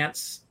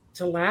chance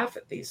to laugh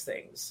at these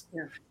things.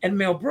 And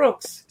Mel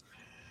Brooks,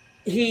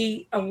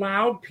 he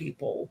allowed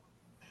people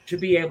to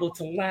be able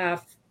to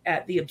laugh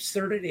at the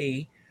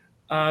absurdity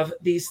of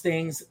these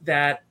things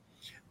that,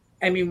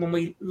 when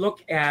we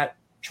look at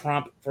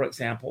Trump, for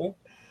example,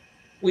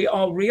 we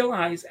all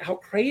realize how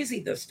crazy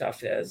this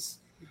stuff is.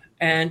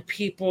 And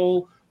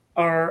people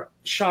are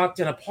shocked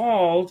and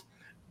appalled,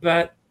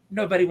 but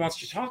nobody wants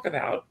to talk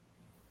about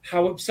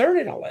how absurd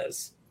it all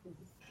is.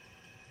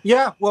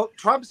 Yeah, well,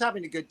 Trump's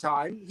having a good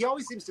time. He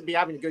always seems to be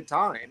having a good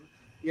time.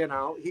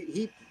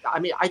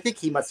 I think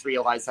he must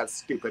realize how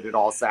stupid it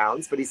all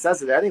sounds, but he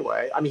says it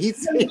anyway.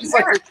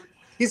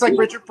 He's like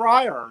Richard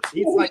Pryor.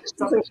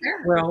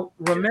 Well,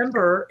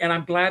 remember, and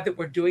I'm glad that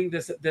we're doing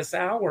this at this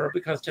hour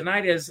because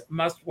tonight is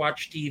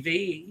must-watch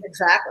TV.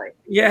 Exactly.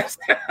 Yes.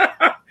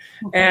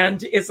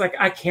 And it's like,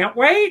 I can't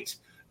wait,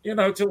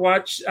 to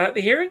watch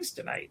the hearings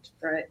tonight.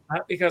 Right.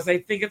 Because I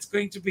think it's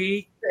going to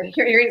be... The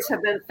hearings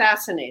have been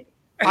fascinating.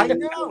 I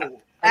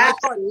know.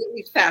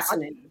 Absolutely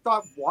fascinating. I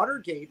thought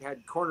Watergate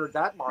had cornered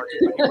that market.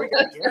 But here we go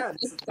again.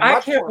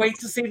 I can't wait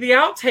to see the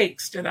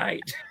outtakes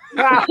tonight.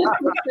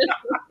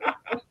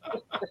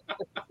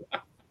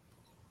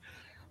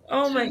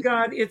 Oh my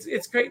God,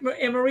 it's great.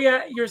 And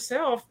Maria,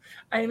 yourself,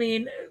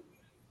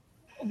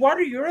 what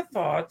are your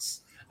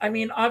thoughts?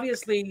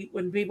 Obviously,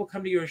 when people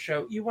come to your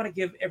show, you want to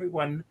give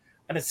everyone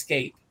an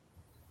escape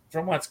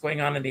from what's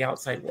going on in the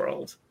outside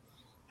world.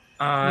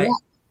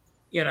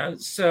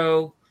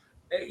 So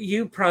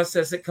you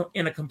process it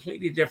in a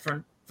completely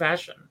different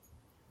fashion.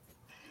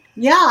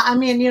 Yeah,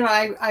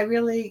 I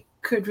really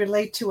could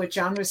relate to what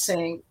John was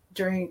saying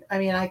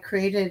I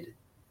created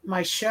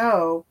my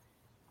show.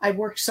 I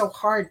worked so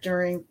hard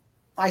during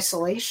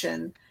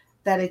isolation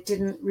that it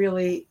didn't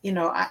really,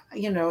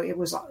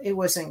 it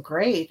wasn't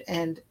great.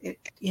 And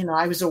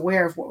I was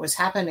aware of what was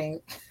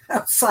happening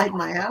outside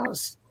my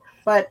house,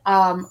 but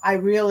I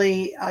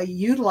really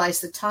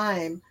utilized the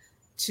time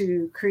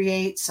to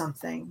create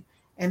something.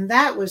 And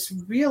that was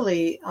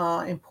really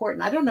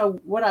important. I don't know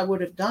what I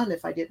would have done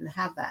if I didn't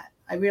have that.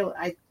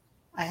 I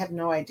have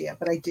no idea,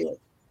 but I did.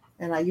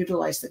 And I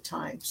utilized the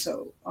time.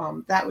 So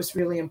that was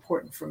really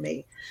important for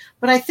me.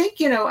 But I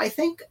think, I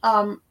think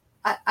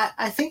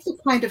the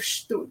kind of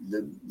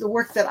the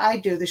work that I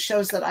do, the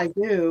shows that I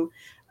do,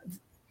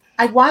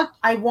 I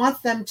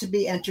want them to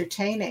be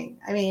entertaining.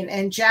 I mean,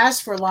 and jazz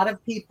for a lot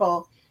of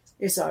people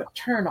is a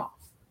turnoff.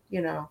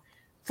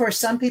 For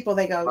some people,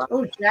 they go,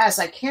 "Oh, jazz,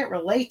 I can't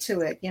relate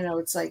to it."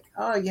 It's like,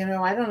 "Oh, I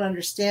don't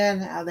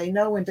understand how they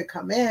know when to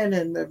come in,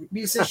 and the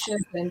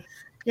musicians and."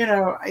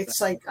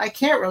 It's like, I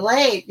can't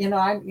relate,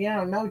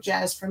 no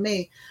jazz for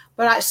me.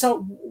 But so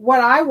what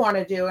I want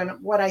to do and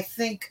what I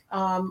think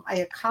I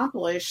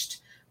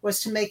accomplished was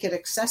to make it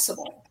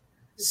accessible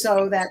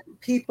so that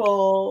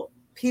people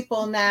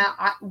now,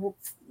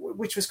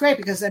 which was great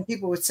because then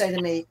people would say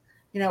to me,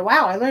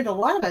 wow, I learned a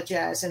lot about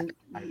jazz and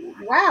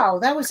wow,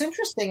 that was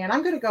interesting. And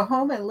I'm going to go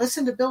home and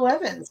listen to Bill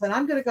Evans and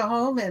I'm going to go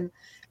home and,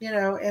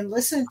 and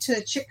listen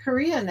to Chick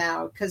Corea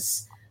now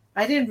because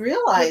I didn't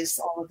realize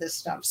all of this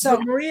stuff. So,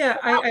 but Maria,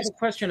 I have a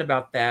question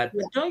about that.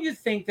 Yeah. Don't you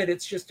think that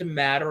it's just a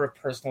matter of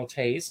personal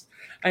taste?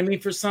 I mean,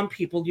 for some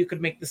people, you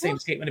could make the same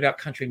statement about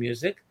country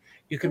music.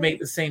 You could make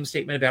the same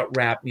statement about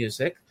rap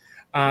music,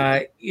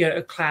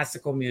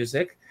 classical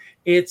music.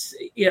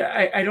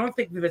 I don't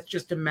think that it's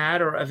just a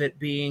matter of it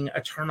being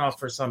a turnoff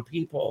for some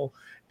people.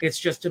 It's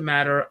just a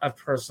matter of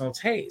personal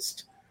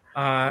taste.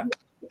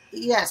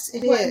 Yes,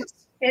 it is.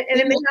 And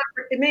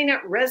it may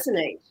not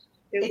resonate.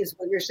 Is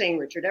what you're saying,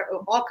 Richard.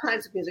 All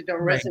kinds of music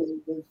don't resonate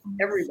with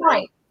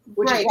everybody,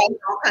 which is why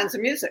all kinds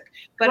of music.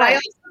 But I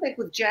also think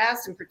with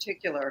jazz in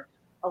particular,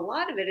 a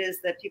lot of it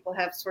is that people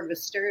have sort of a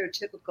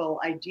stereotypical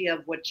idea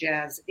of what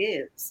jazz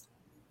is.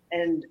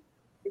 And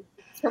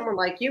someone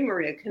like you,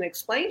 Maria, can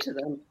explain to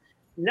them,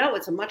 no,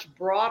 it's a much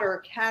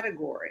broader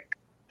category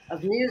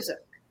of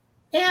music.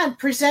 And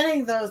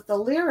presenting the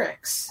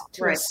lyrics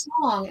to a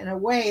song in a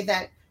way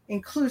that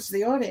includes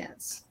the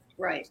audience.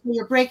 Right. So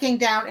you're breaking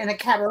down in a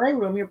cabaret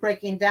room, you're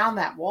breaking down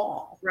that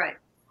wall. Right.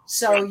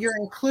 So you're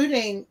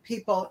including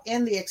people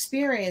in the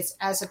experience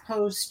as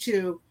opposed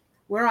to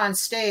we're on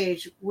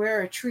stage,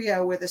 we're a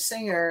trio with a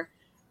singer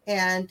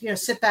and,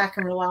 sit back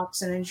and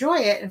relax and enjoy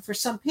it. And for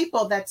some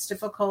people that's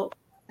difficult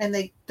and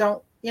they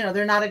don't,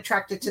 they're not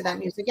attracted to that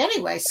music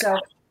anyway. So,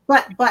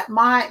 but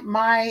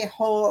my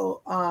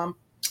whole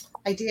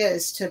idea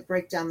is to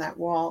break down that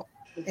wall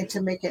and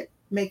to make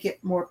it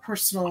more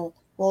personal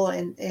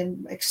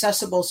and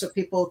accessible so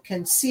people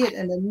can see it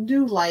in a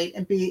new light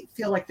and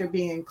feel like they're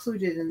being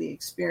included in the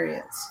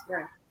experience.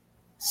 Right.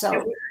 So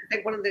I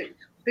think one of the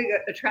big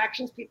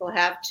attractions people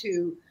have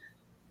to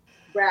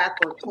rap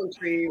or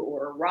country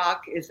or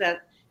rock is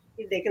that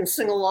they can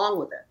sing along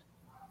with it.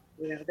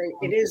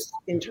 It is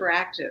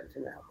interactive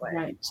in that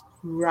way.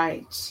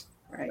 Right.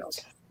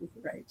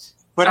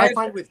 But I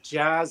find with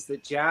jazz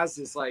that jazz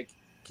is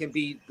can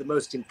be the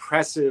most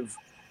impressive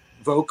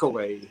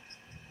vocally.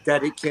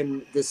 That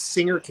the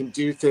singer can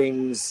do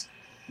things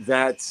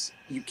that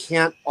you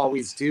can't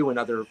always do in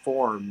other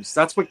forms.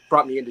 That's what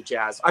brought me into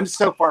jazz. I'm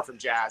so far from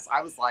jazz.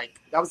 I was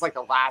that was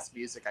the last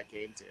music I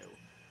came to,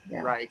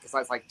 right? Because I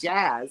was like,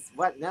 jazz?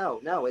 What? No,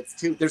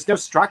 there's no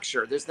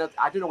structure.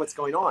 I don't know what's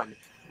going on,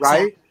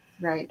 right?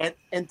 Right.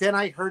 And then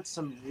I heard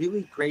some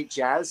really great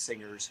jazz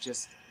singers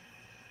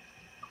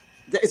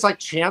it's like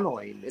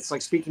channeling. It's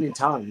like speaking in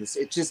tongues.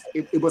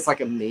 It was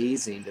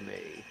amazing to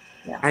me.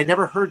 Yeah. I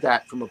never heard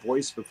that from a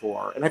voice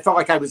before. And I felt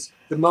like I was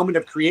the moment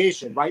of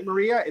creation, right,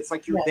 Maria? It's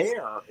like you're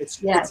there.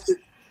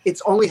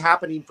 It's only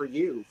happening for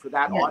you, for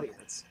that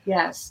audience.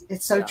 Yes,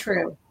 it's so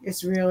true.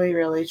 It's really,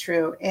 really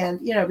true. And,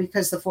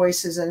 because the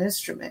voice is an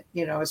instrument,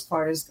 as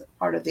part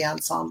of the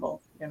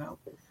ensemble,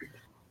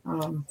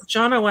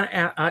 John, I want to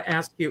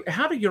ask you,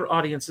 how do your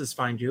audiences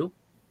find you?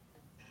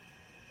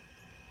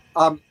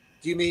 Do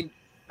you mean...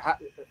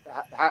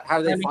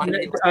 How do they find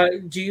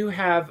you? Do you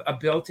have a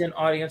built-in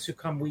audience who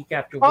come week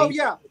after week? Oh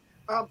yeah,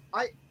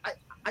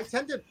 I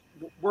tend to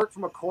work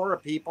from a core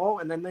of people,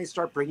 and then they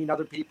start bringing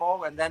other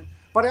people,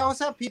 but I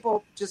also have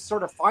people just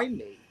sort of find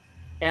me,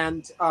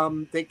 and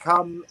they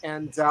come,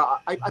 and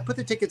I put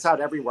the tickets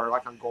out everywhere,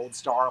 like on Gold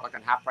Star, like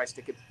on half-price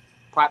ticket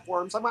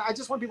platforms. I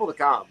just want people to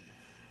come.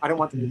 I don't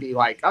want them to be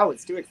like, oh,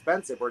 it's too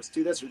expensive, or it's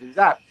too this or too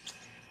that,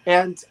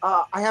 and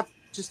I have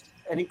just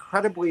an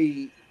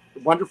incredibly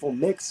wonderful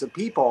mix of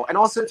people, and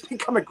also it's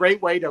become a great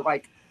way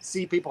to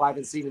see people I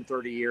haven't seen in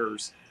 30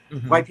 years.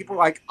 Mm-hmm. People are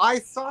like, I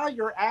saw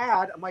your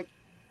ad. I'm like,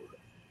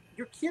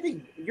 you're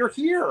kidding, you're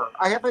here.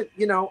 I haven't,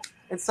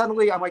 and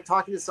suddenly I'm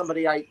talking to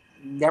somebody I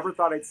never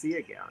thought I'd see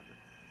again,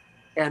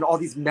 and all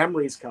these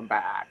memories come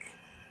back.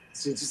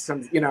 So it's just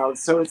some,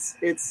 so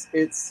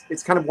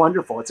it's kind of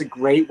wonderful. It's a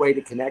great way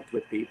to connect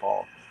with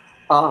people.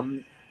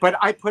 But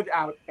I put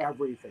out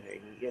everything,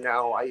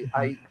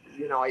 I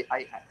you know,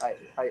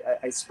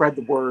 I spread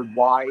the word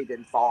wide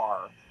and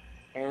far,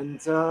 and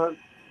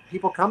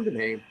people come to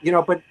me, you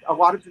know, but a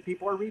lot of the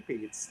people are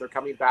repeats. They're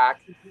coming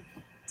back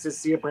to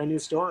see a brand new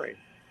story,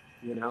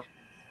 you know.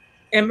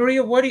 And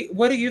Maria, what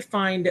do you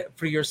find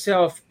for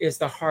yourself is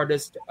the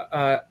hardest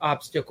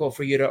obstacle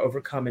for you to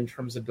overcome in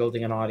terms of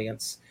building an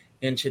audience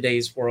in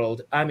today's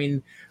world? I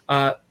mean,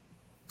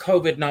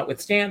 COVID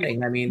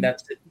notwithstanding, I mean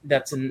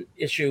that's an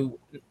issue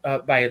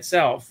by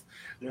itself.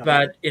 Yeah.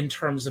 But in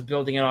terms of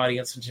building an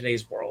audience in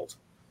today's world,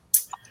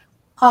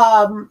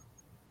 you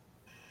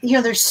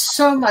know, there's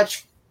so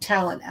much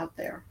talent out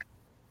there.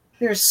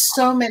 There's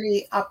so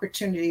many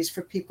opportunities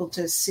for people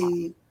to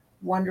see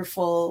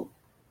wonderful,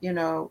 you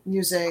know,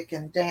 music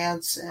and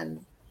dance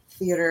and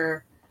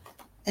theater.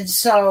 And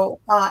so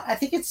I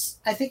think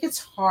it's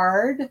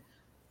hard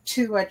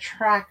to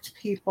attract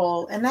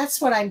people. And that's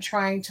what I'm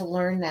trying to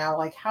learn now.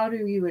 Like, how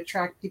do you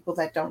attract people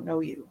that don't know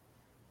you,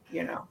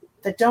 you know,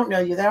 that don't know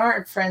you, that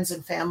aren't friends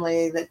and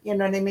family, that, you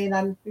know what I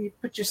mean? You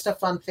put your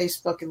stuff on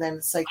Facebook and then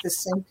it's like the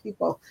same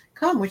people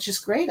come, which is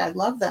great. I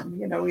love them.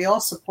 You know, we all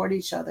support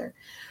each other.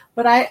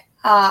 But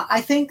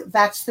I think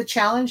that's the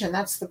challenge, and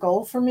that's the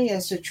goal for me,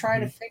 is to try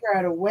to figure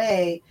out a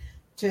way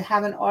to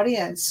have an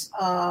audience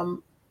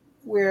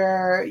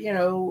where, you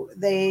know,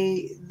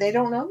 they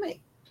don't know me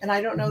and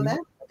I don't know them.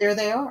 But there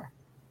they are,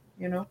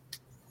 you know.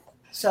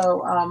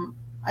 So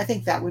I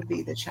think that would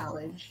be the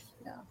challenge.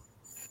 Yeah.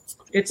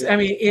 It's. I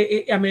mean,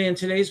 in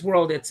today's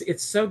world,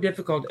 it's so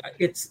difficult.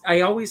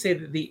 I always say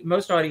that the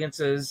most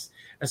audiences,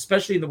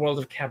 especially in the world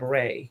of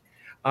cabaret,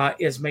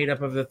 is made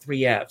up of the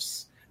 3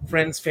 Fs: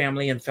 friends,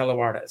 family, and fellow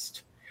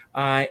artist.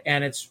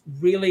 And it's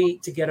really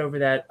to get over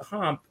that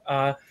hump.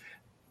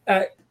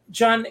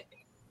 John,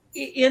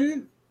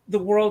 in the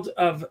world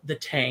of the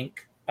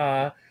Tank,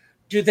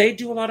 do they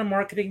do a lot of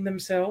marketing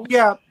themselves?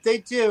 Yeah, they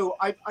do.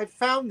 I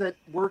found that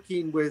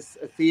working with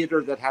a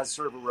theater that has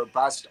sort of a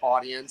robust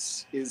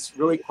audience is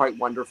really quite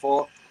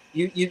wonderful.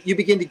 You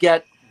begin to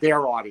get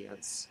their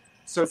audience.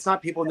 So it's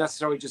not people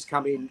necessarily just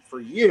coming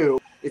for you.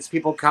 It's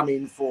people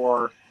coming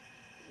for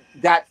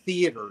that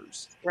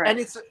theaters. Right. And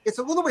it's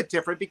a little bit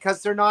different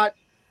because they're not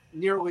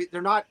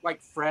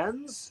like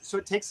friends. So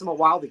it takes them a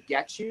while to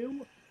get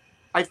you.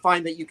 I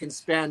find that you can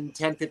spend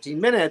 10, 15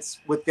 minutes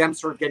with them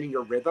sort of getting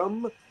your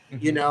rhythm,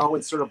 you know,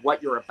 and sort of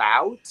what you're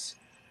about.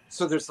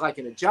 So there's like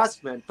an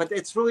adjustment, but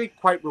it's really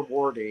quite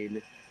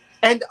rewarding.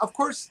 And of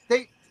course,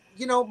 they,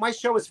 you know, my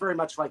show is very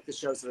much like the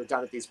shows that are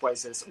done at these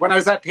places. When I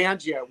was at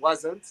Pangea, it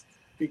wasn't,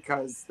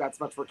 because that's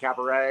much more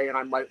cabaret and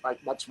I'm like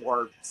much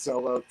more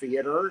solo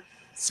theater.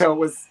 So it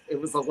was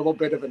a little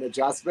bit of an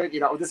adjustment.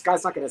 You know, this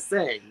guy's not going to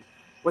sing.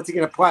 What's he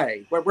going to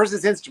play? Where's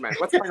his instrument?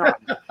 What's going on?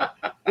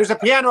 There's a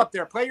piano up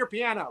there. Play your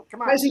piano.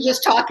 Come on. Why is he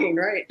just talking,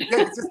 right? Yeah,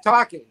 he's just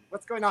talking.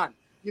 What's going on?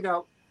 You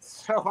know,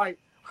 so I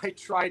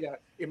try to,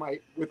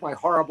 with my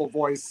horrible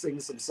voice,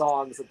 sing some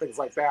songs and things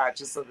like that,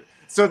 just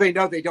so they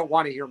know they don't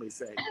want to hear me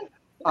sing.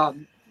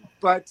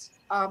 But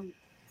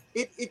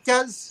it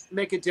does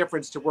make a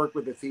difference to work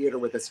with a theater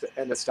with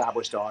an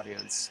established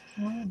audience.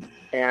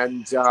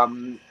 And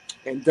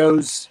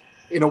those,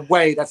 in a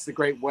way, that's the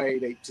great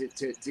way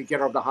to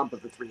get over the hump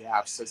of the 3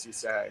 Fs, as you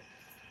say.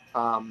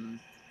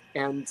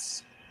 And,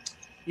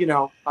 you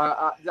know,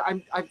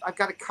 I've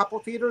got a couple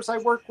theaters I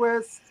work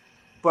with,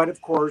 but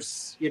of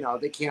course, you know,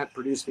 they can't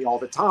produce me all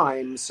the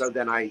time. So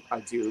then I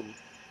do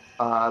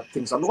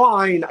things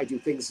online. I do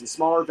things in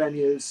smaller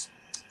venues.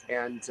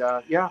 And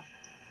yeah,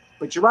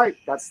 but you're right.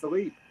 That's the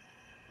leap.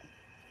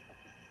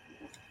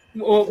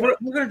 Well,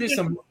 we're going to do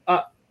some,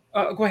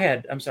 go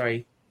ahead. I'm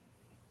sorry.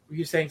 Were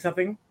you saying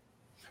something?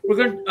 We're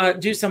going to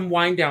do some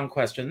wind down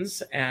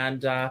questions,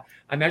 and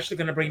I'm actually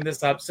going to bring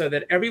this up so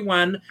that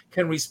everyone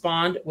can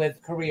respond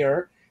with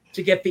career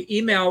to get the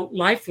email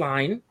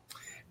lifeline.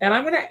 And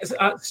I'm going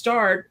to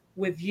start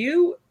with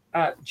you,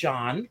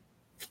 John,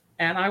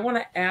 and I want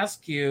to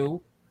ask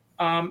you,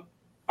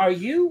 are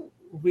you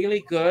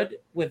really good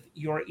with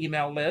your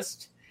email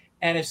list?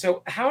 And if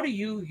so, how do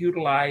you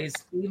utilize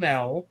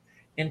email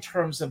in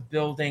terms of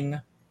building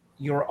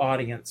your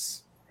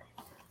audience?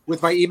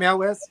 With my email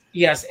list?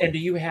 Yes. And do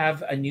you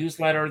have a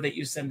newsletter that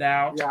you send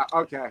out? Yeah.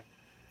 Okay.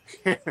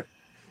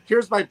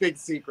 Here's my big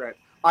secret.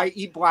 I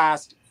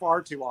e-blast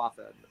far too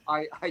often.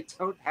 I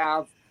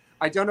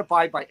don't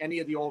abide by any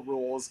of the old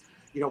rules.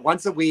 You know,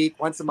 once a week,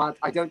 once a month.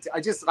 I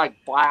just like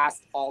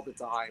blast all the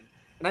time.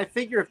 And I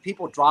figure if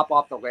people drop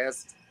off the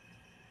list,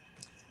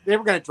 they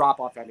were going to drop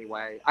off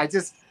anyway. I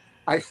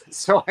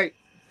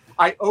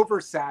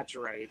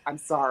oversaturate. I'm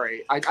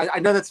sorry. I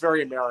know that's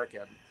very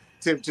American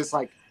to just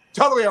like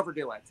totally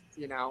overdo it,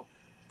 you know,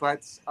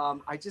 but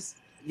I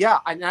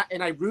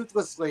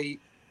ruthlessly,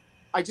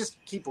 I just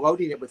keep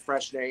loading it with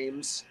fresh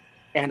names,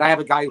 and I have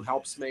a guy who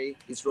helps me.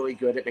 He's really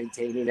good at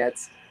maintaining it.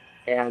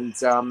 And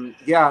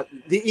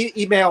the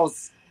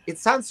emails, it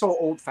sounds so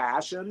old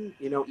fashioned,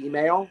 you know,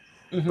 email,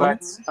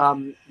 but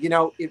you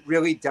know, it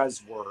really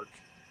does work.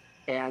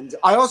 And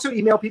I also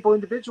email people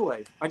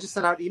individually. I just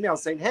send out emails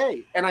saying,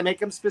 hey, and I make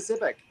them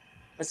specific.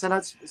 I send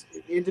out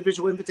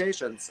individual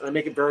invitations, and I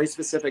make it very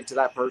specific to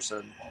that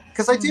person.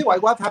 Because I do. I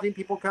love having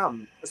people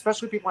come,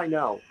 especially people I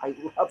know. I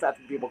love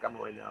having people come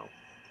who I know.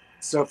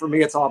 So for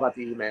me, it's all about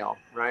the email,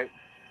 right?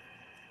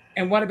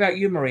 And what about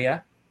you,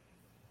 Maria?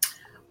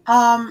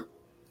 The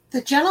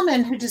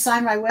gentleman who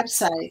designed my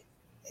website,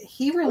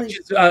 he really...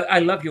 I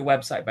love your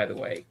website, by the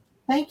way.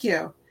 Thank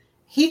you.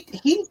 He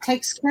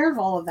takes care of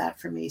all of that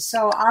for me.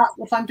 So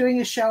if I'm doing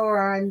a show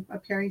or I'm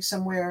appearing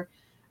somewhere,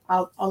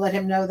 I'll let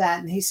him know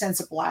that, and he sends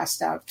a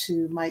blast out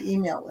to my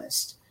email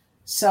list.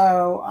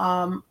 So,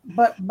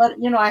 but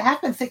I have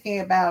been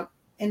thinking about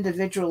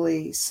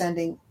individually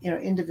sending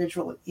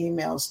individual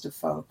emails to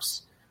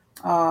folks,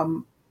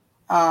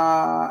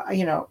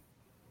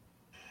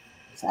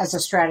 as a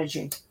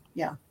strategy.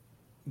 Yeah.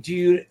 Do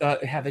you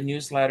have a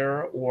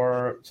newsletter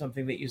or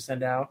something that you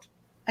send out?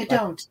 I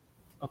don't.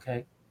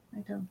 Okay. I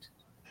don't.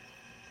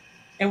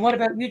 And what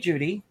about you,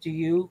 Judi? Do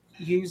you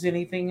use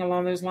anything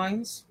along those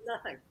lines?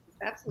 Nothing.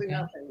 Absolutely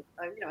nothing.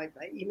 I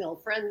email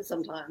friends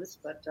sometimes,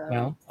 but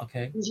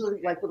okay.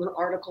 Usually like with an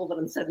article that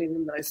I'm sending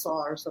them that I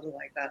saw or something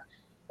like that.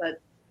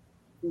 But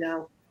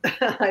no,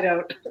 I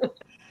don't.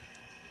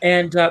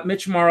 And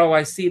Mitch Morrow,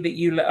 I see that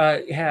you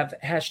have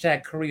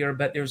hashtag career,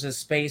 but there's a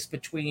space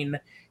between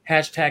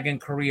hashtag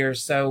and career,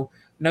 so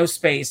no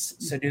space.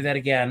 So do that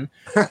again.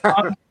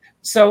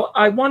 So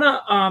I want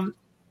to.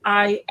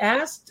 I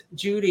asked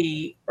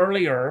Judi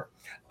earlier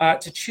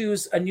to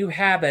choose a new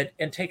habit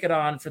and take it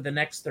on for the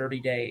next 30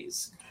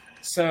 days.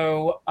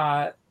 So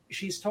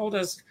she's told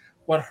us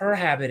what her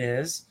habit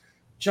is.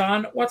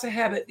 John, what's a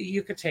habit that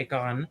you could take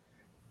on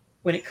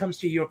when it comes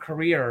to your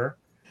career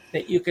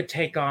that you could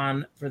take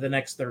on for the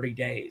next 30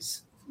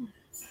 days?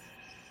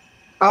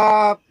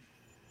 Are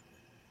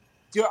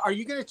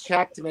you going to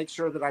check to make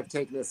sure that I've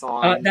taken this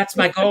on? That's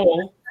my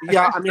goal.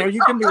 Yeah, I mean, are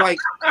you going to be like,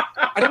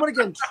 I don't want to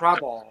get in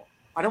trouble.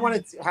 I don't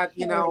want to have,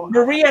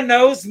 Maria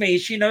knows me.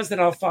 She knows that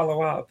I'll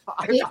follow up.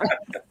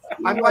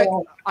 I'm like,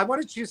 I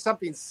want to choose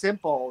something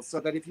simple so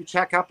that if you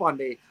check up on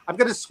me, I'm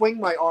going to swing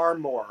my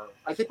arm more.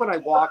 I think when I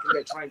walk, I'm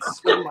going to try and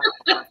swing my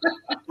arm,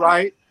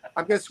 right?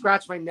 I'm going to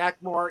scratch my neck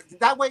more.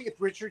 That way, if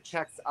Richard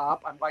checks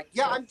up, I'm like,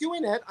 yeah, I'm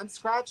doing it. I'm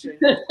scratching.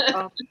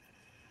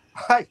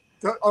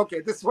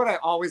 Okay, this is what I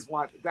always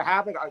want. The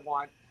habit I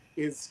want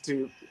is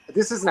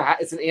it's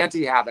an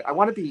anti-habit. I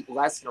want to be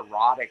less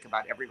neurotic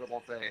about every little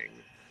thing.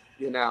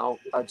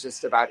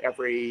 Just about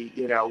every,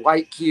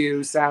 light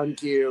cue, sound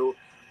cue.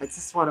 I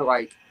just want to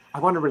I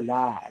want to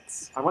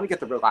relax. I want to get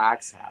the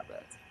relax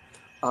habit,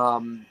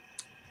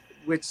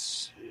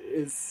 which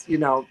is,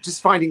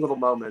 just finding little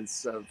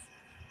moments of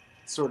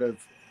sort of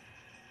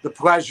the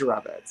pleasure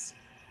of it,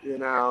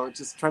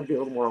 just trying to be a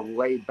little more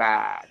laid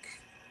back.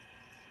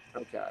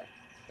 Okay.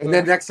 And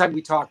then next time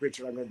we talk,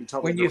 Richard, I'm going to be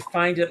totally... When you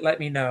find it, let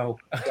me know.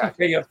 Yeah.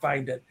 Where you'll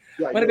find it.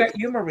 Yeah, what about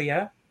you,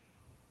 Maria?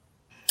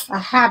 A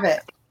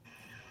habit.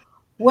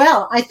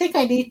 Well, I think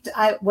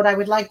what I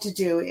would like to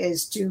do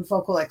is do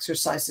vocal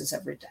exercises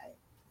every day,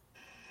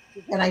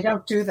 and I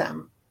don't do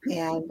them.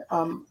 And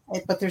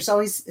but it's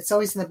always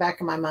in the back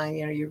of my mind.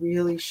 You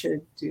really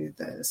should do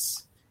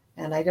this,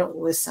 and I don't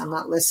listen. I'm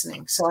not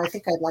listening. So I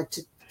think I'd like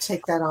to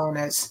take that on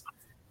as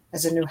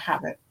a new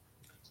habit.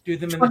 Do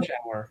them in the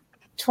shower.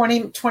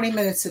 20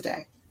 minutes a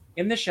day.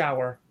 In the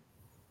shower.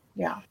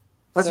 Yeah.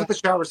 That's what the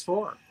shower's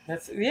for.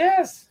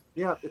 Yes.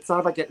 Yeah, it's not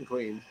about getting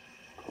clean.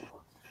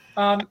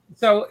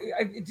 So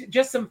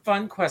just some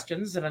fun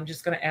questions that I'm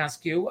just going to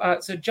ask you.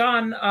 So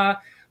John,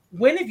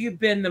 when have you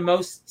been the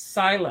most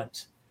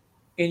silent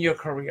in your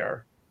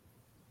career?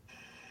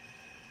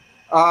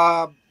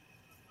 The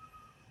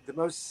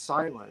most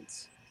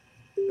silent.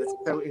 That's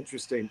so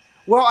interesting.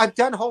 Well, I've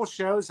done whole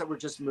shows that were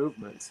just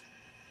movement.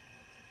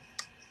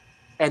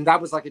 And that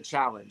was like a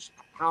challenge.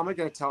 How am I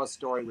going to tell a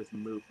story with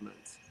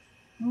movement?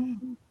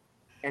 Mm-hmm.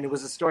 And it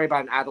was a story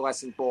about an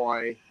adolescent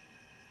boy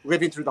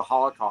living through the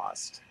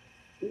Holocaust.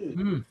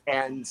 Mm-hmm.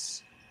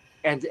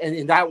 And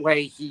in that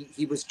way,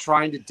 he was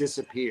trying to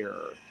disappear.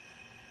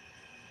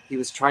 He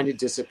was trying to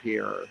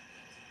disappear.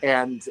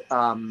 And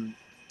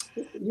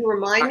you were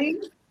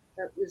miming?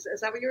 Is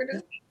that what you were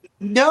doing?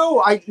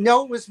 No,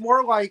 it was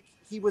more like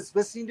he was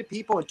listening to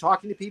people and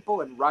talking to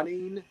people and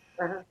running,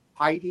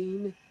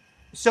 hiding.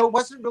 So it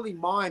wasn't really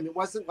mime. It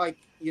wasn't like,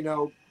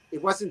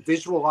 it wasn't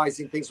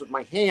visualizing things with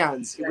my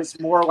hands. It was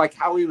more like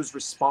how he was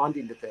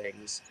responding to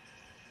things.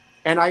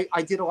 And I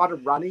did a lot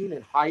of running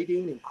and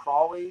hiding and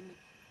crawling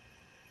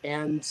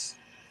and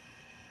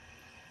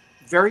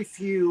very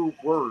few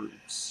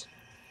words.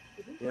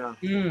 Yeah.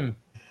 Mm.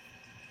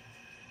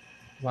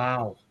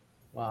 Wow.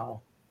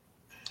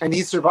 And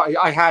he survived.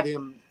 I had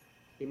him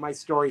in my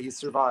story. He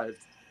survived.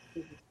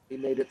 He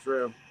made it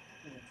through.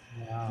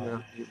 Wow.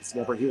 Yeah,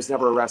 he was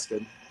never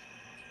arrested.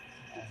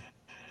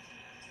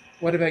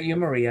 What about you,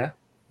 Maria?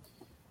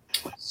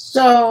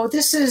 So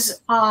this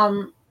is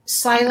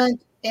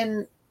silent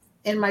in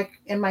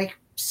my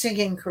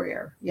singing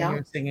career. Yeah. In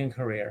your singing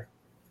career.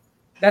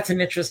 That's an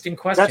interesting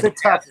question. That's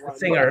a tough one.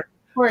 Singer.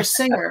 For a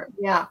singer,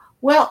 yeah.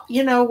 Well,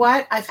 you know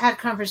what? I've had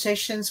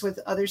conversations with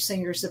other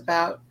singers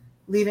about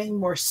leaving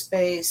more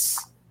space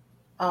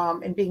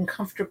and being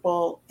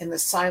comfortable in the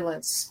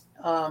silence,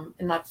 and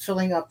not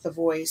filling up the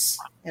voice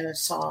in a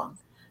song.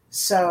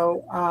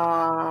 So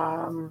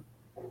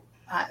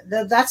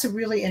that's a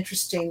really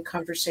interesting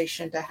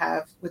conversation to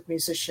have with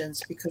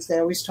musicians, because they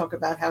always talk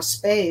about how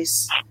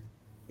space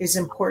is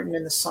important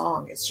in the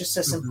song. It's just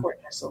as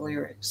important as the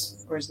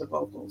lyrics or as the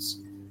vocals.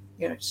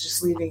 It's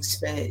just leaving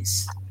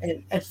space.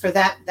 And for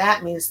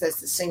that means that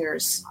the singer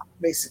is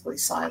basically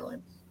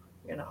silent,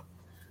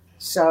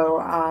 So,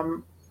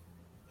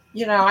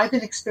 I've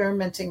been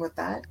experimenting with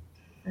that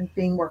and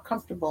being more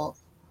comfortable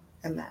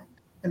in that,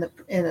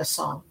 in a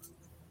song.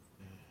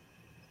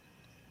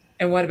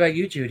 And what about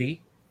you,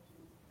 Judi?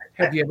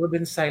 Have you ever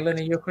been silent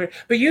in your career?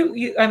 But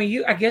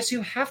I guess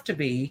you have to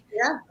be,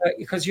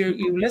 because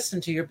you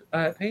listen to your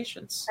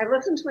patients. I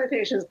listen to my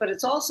patients, but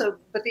it's also,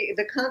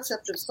 the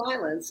concept of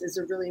silence is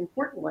a really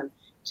important one.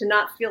 To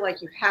not feel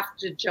like you have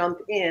to jump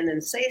in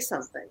and say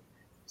something.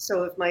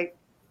 So if my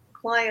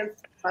client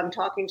I'm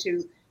talking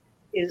to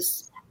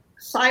is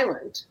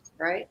silent,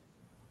 right?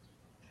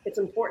 It's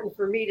important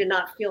for me to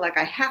not feel like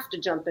I have to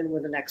jump in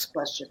with the next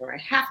question, or I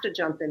have to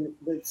jump in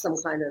with some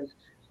kind of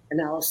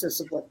analysis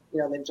of what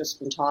they've just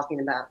been talking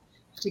about,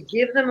 to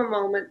give them a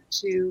moment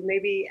to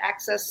maybe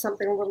access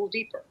something a little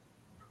deeper,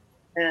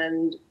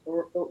 and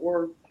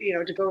or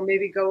to go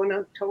in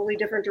a totally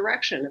different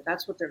direction if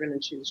that's what they're going to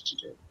choose to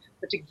do.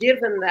 But to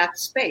give them that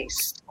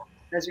space,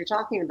 as you're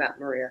talking about,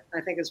 Maria,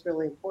 I think is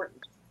really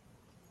important.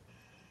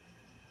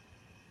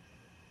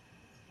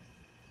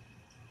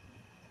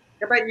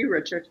 How about you,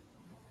 Richard?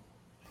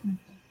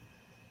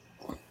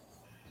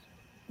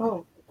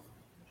 Oh,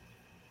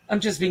 I'm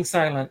just being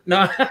silent.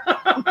 No,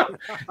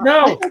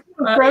 no,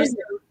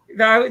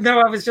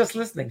 I was just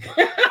listening.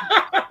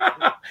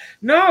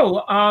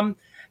 No,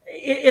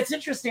 it's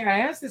interesting. I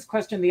asked this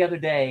question the other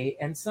day,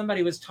 and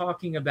somebody was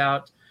talking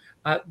about,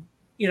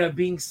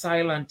 being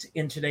silent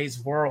in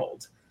today's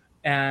world,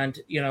 and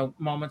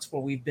moments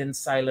where we've been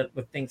silent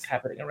with things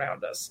happening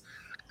around us.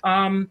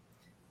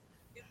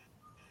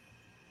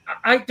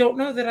 I don't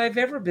know that I've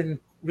ever been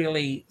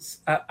really.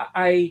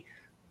 I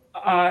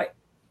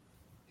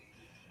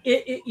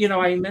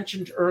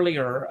mentioned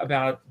earlier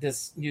about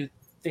this new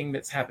thing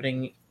that's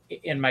happening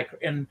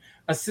in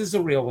a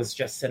sizzle reel was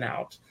just sent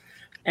out,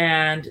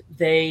 and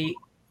they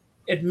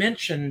had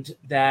mentioned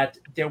that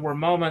there were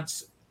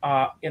moments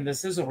in the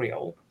sizzle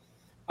reel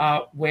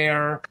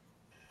where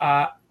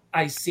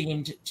I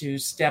seemed to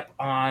step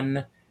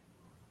on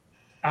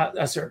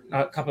a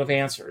couple of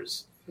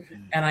answers.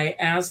 And I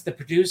asked the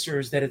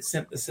producers that had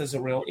sent the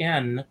sizzle reel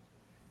in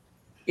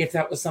if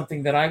that was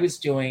something that I was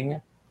doing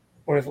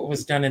or if it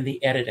was done in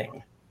the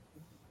editing.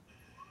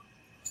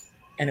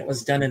 And it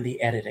was done in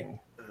the editing.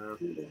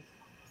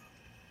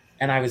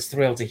 And I was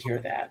thrilled to hear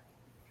that,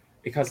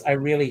 because I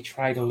really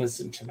try to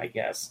listen to my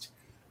guest.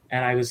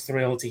 And I was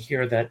thrilled to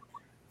hear that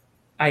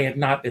I had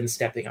not been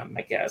stepping on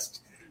my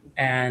guest.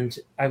 And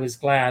I was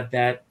glad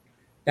that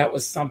that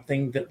was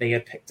something that they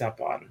had picked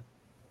up on,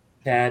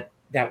 that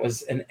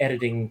was an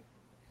editing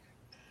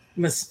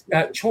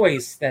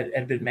choice that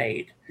had been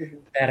made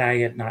that I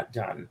had not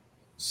done.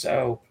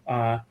 So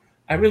I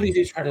really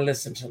do try to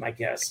listen to my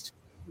guest.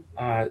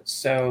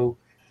 So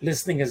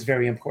listening is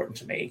very important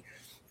to me.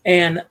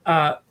 And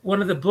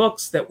one of the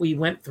books that we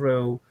went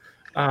through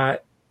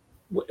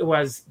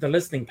was The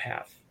Listening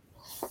Path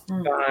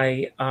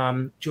by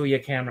Julia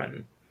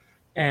Cameron.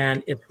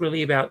 And it's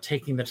really about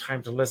taking the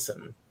time to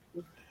listen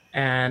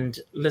and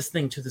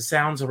listening to the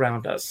sounds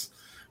around us.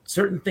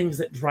 Certain things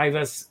that drive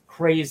us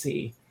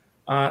crazy,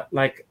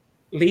 like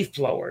leaf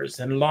blowers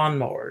and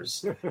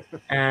lawnmowers.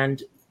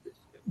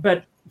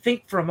 But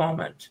think for a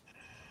moment,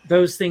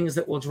 those things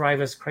that will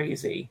drive us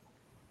crazy,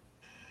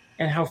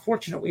 and how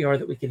fortunate we are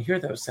that we can hear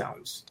those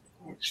sounds.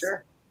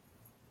 Sure.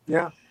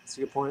 Yeah, that's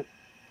a good point.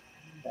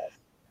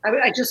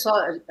 I just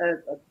saw a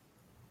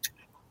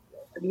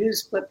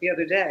news clip the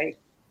other day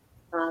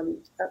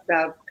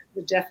about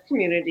the deaf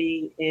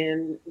community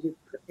in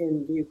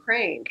the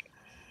Ukraine,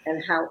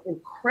 and how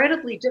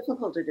incredibly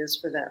difficult it is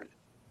for them,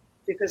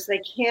 because they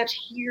can't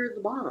hear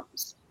the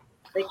bombs.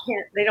 They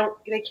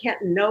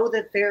can't know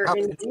that they're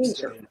in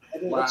danger.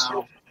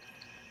 Wow.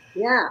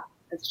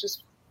 It's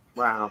just.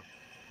 Wow.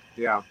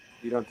 Yeah.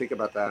 You don't think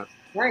about that.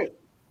 Right.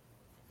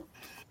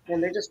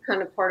 And they're just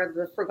kind of part of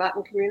the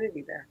forgotten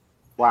community there.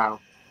 Wow.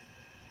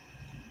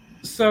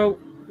 So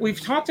we've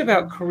talked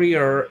about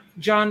career.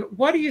 John,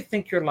 what do you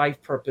think your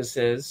life purpose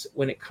is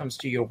when it comes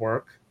to your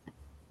work?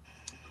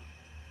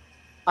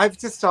 I've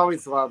just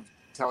always loved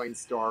telling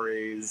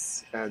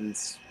stories and,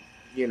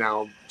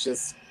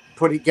 just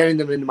getting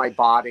them into my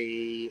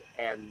body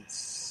and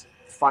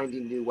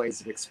finding new ways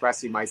of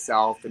expressing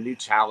myself and new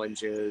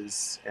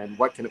challenges and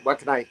what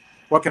can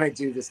I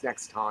do this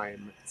next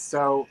time.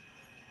 So,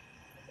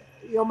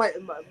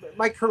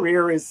 my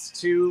career is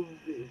to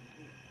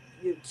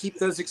keep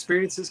those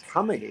experiences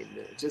coming,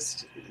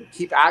 just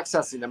keep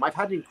accessing them. I've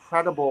had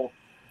incredible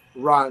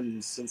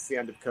runs since the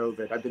end of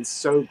COVID. I've been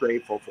so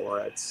grateful for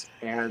it.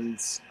 And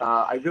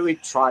I really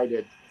try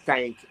to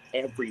thank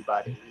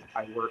everybody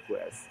I work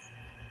with.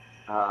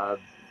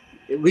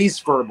 at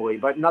least verbally,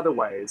 but in other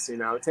ways,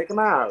 take them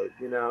out,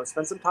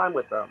 spend some time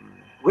with them,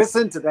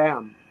 listen to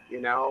them,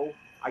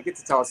 I get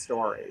to tell a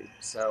story.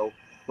 So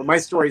when my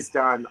story's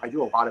done, I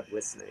do a lot of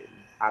listening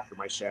after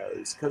my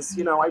shows because,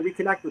 I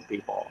reconnect with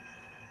people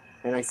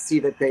and I see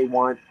that they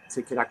want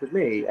to connect with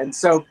me. And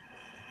so,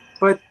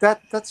 but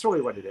that's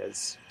really what it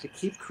is, to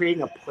keep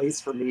creating a place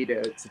for me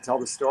to tell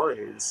the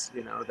stories,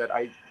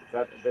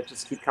 that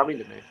just keep coming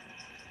to me.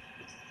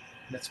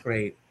 That's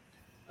great.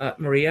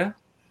 Maria?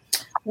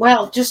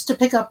 Well, just to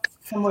pick up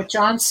from what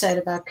John said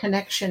about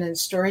connection and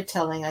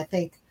storytelling, I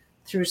think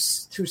through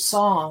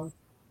song,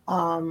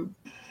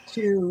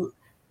 to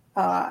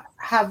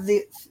have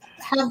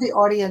the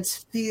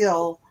audience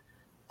feel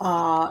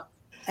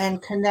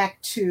and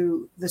connect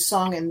to the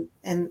song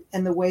and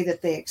the way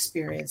that they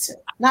experience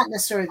it, not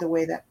necessarily the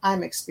way that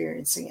I'm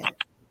experiencing it,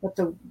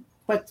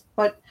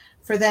 but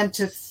for them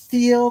to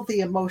feel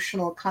the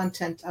emotional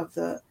content of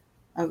the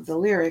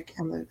lyric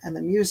and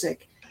the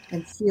music,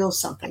 and feel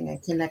something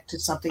and connect to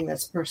something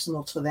that's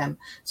personal to them,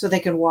 so they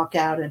can walk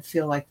out and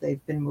feel like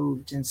they've been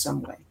moved in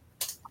some way.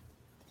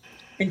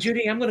 And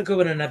Judi, I'm going to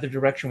go in another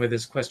direction with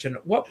this question.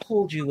 What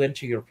pulled you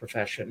into your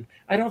profession?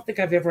 I don't think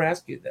I've ever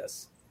asked you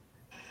this.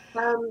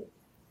 I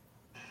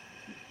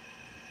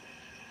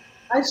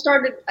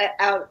started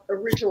out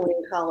originally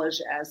in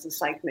college as a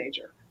psych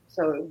major,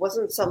 so it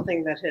wasn't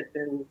something that had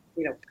been,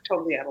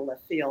 totally out of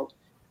left field.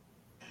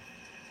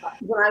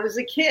 When I was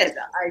a kid,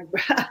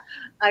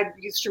 I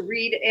used to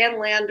read Ann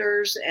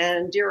Landers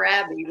and Dear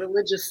Abby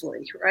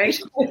religiously, right?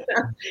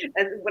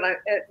 And when I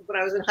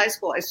was in high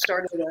school, I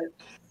started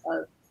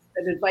an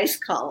advice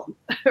column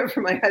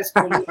for my high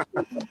school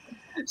newspaper.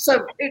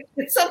 So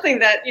it's something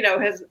that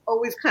has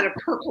always kind of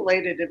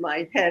percolated in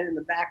my head in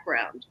the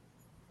background.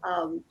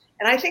 And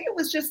I think it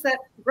was just that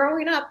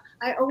growing up,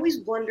 I always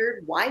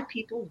wondered why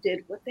people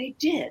did what they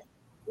did.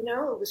 It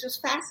was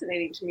just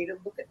fascinating to me to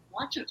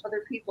watch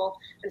other people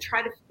and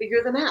try to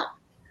figure them out.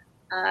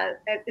 And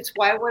it's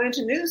why I went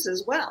into news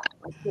as well.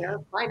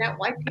 Find out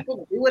why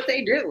people do what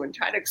they do and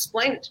try to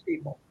explain it to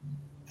people.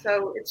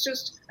 So it's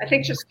I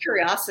think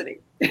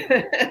curiosity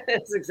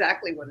is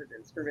exactly what it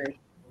is for me.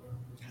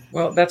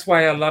 Well, that's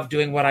why I love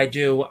doing what I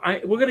do.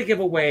 We're going to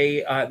give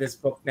away this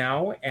book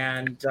now,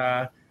 and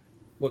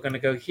we're going to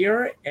go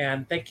here.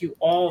 And thank you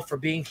all for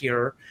being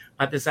here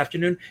this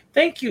afternoon.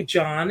 Thank you,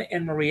 John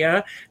and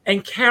Maria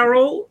and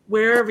Carol,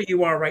 wherever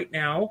you are right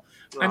now.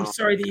 I'm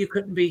sorry that you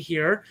couldn't be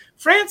here.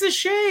 Francis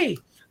Shea.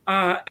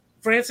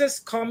 Francis,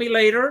 call me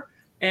later,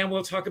 and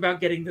we'll talk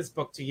about getting this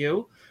book to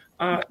you.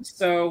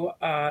 So,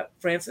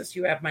 Francis,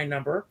 you have my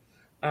number.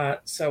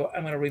 So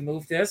I'm going to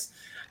remove this.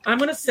 I'm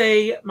going to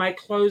say my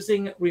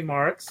closing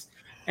remarks.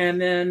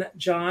 And then,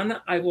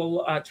 John, I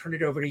will turn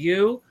it over to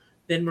you.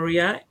 Then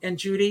Maria and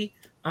Judi,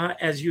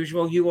 as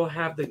usual, you will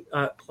have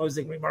the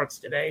closing remarks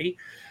today.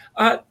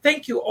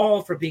 Thank you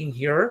all for being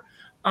here.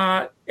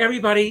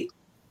 Everybody,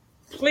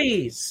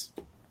 please,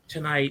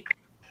 tonight,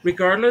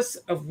 regardless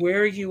of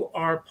where you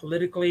are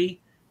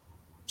politically,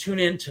 tune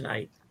in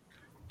tonight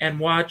and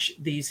watch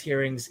these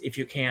hearings if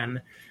you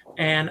can,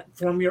 and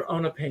form your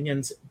own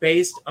opinions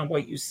based on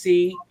what you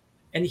see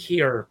and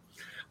hear.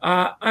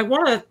 I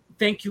want to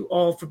thank you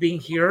all for being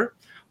here,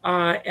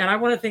 and I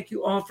want to thank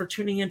you all for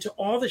tuning into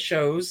all the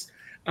shows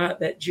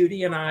that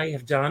Judi and I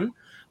have done.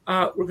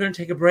 We're going to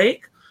take a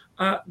break,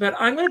 but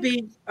I'm going to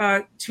be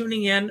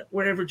tuning in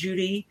wherever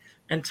Judi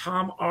and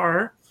Tom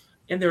are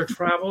in their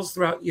travels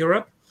throughout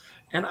Europe,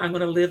 and I'm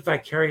going to live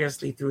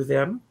vicariously through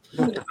them.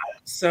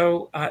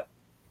 So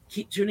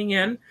keep tuning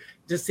in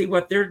to see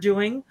what they're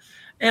doing,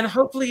 and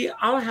hopefully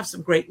I'll have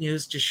some great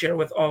news to share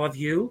with all of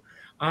you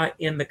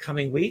in the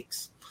coming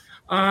weeks.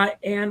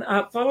 And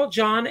follow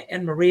John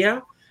and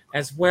Maria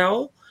as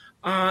well.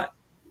 I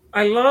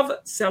love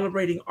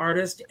celebrating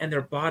artists and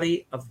their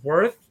body of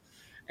worth.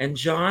 And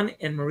John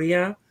and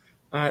Maria,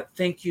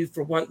 thank you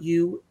for what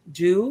you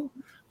do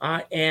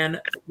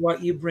and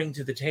what you bring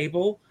to the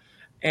table.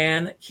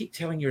 And keep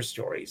telling your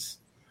stories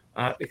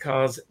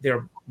because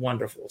they're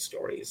wonderful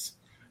stories.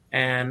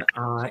 And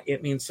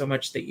it means so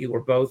much that you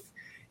were both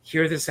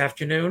here this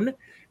afternoon.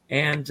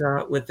 And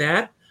with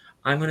that,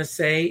 I'm going to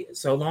say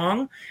so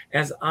long.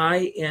 As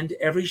I end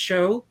every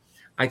show,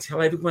 I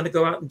tell everyone to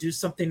go out and do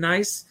something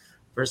nice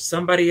for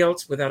somebody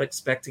else without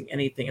expecting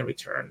anything in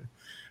return.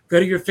 Go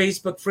to your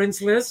Facebook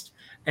friends list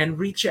and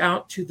reach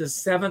out to the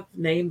 7th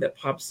name that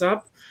pops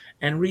up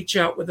and reach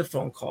out with a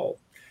phone call.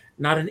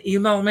 Not an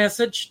email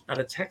message, not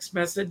a text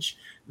message,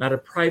 not a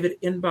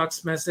private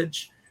inbox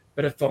message,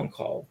 but a phone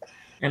call.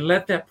 And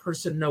let that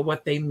person know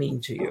what they mean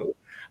to you.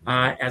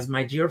 As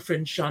my dear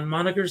friend Sean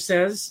Moniger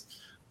says,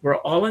 we're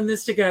all in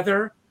this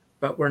together,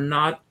 but we're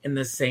not in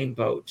the same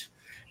boat.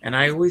 And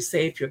I always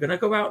say, if you're going to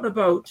go out in a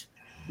boat,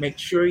 make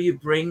sure you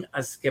bring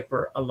a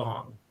skipper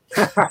along.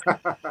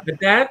 With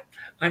that,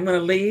 I'm going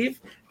to leave.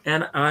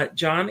 And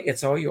John,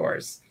 it's all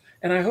yours.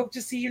 And I hope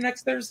to see you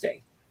next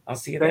Thursday. I'll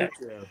see you then.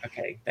 Thank you.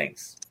 Okay,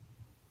 thanks.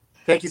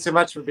 Thank you so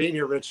much for being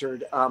here,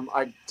 Richard.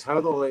 I'm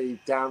totally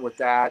down with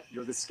that.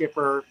 You're the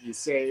skipper. You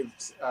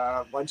saved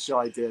one show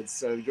I did,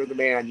 so you're the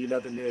man. You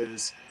know the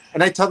news.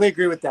 And I totally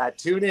agree with that.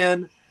 Tune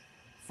in,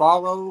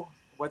 follow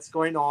what's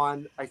going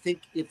on. I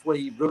think if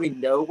we really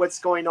know what's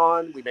going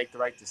on, we make the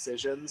right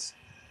decisions.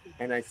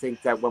 And I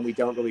think that when we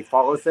don't really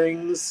follow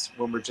things,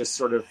 when we're just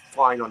sort of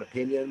flying on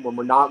opinion, when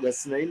we're not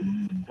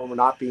listening, when we're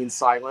not being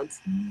silent,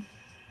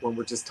 when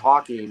we're just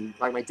talking,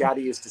 like my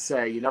daddy used to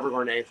say, you never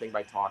learn anything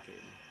by talking.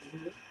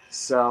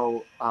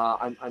 So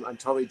I'm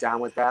totally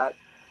down with that.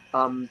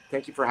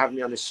 Thank you for having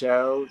me on the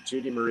show,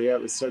 Judi, Maria.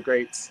 It was so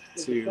great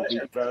to meet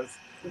you both.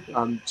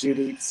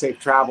 Judi, safe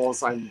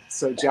travels. I'm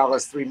so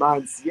jealous. 3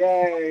 months.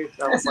 Yay.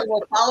 That was like,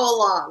 we'll follow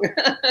along.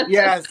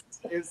 Yes.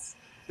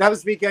 That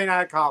was me getting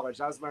out of college.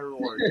 That was my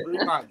reward.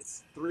 3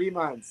 months. 3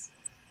 months.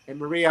 And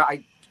Maria,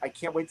 I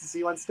can't wait to see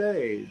you on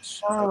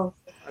stage. Oh,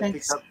 I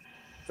think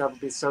that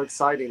would be so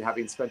exciting,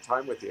 having spent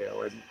time with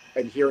you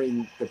and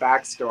hearing the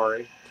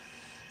backstory.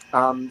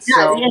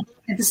 The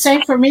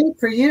same for me,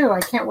 for you.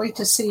 I can't wait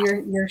to see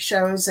your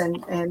shows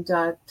and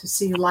to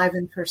see you live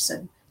in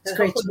person. It's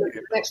great to meet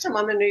you. Next time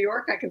I'm in New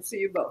York, I can see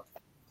you both.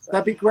 So.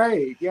 That'd be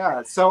great.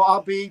 Yeah. So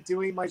I'll be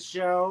doing my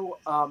show,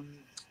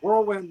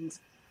 Whirlwind,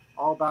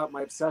 all about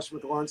my obsession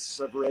with Lawrence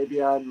of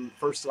Arabia and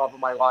first love of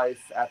my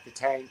life at the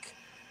Tank.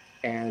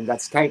 And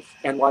that's Tank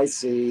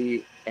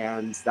NYC.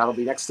 And that'll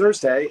be next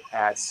Thursday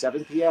at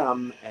 7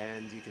 p.m.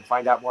 And you can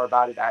find out more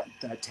about it at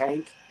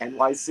Tank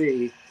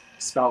NYC,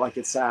 spelled like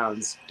it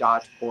sounds,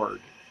 .org.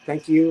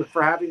 Thank you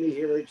for having me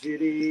here,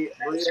 Judi.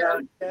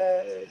 Maria.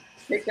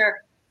 Take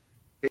care.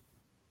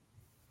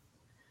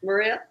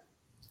 Maria?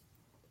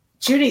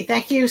 Judy,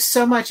 thank you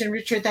so much. And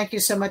Richard, thank you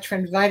so much for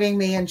inviting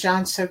me. And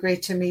John, so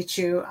great to meet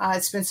you.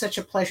 It's been such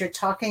a pleasure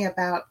talking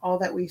about all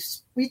that we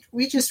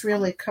just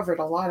really covered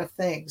a lot of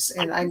things.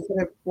 And I'm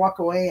going to walk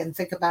away and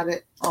think about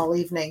it all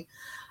evening.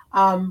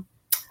 I'm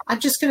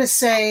just going to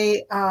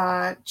say,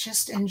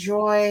 just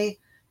enjoy,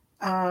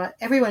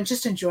 everyone,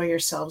 just enjoy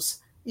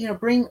yourselves.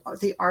 Bring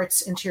the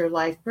arts into your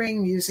life,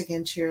 bring music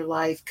into your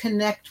life,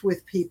 connect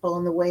with people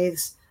in the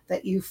ways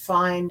that you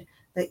find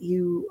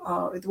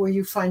where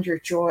you find your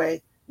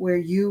joy, where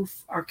you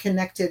are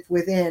connected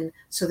within,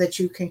 so that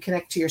you can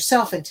connect to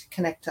yourself and to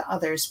connect to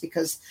others,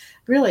 because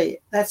really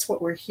that's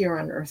what we're here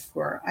on earth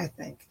for, I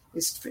think,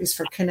 is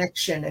for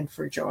connection and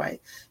for joy.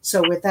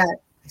 So with that,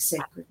 I say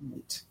good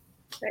night.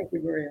 Thank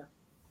you, Maria.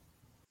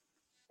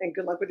 And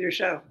good luck with your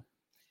show.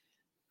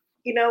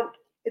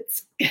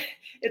 It's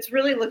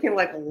really looking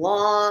like a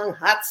long,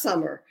 hot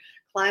summer,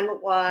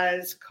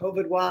 climate-wise,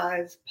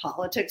 COVID-wise,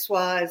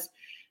 politics-wise.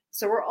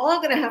 So we're all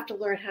going to have to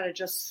learn how to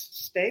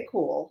just stay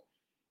cool,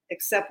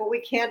 accept what we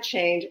can't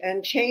change,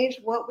 and change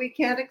what we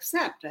can't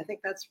accept. I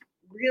think that's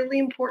really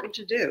important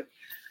to do.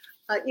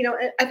 I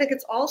think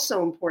it's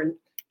also important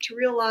to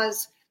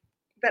realize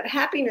that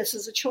happiness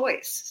is a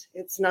choice.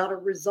 It's not a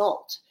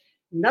result.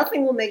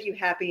 Nothing will make you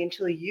happy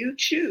until you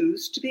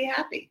choose to be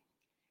happy.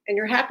 And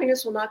your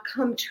happiness will not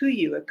come to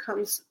you. It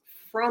comes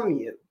from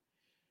you.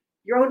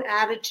 Your own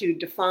attitude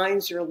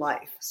defines your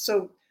life.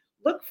 So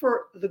look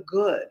for the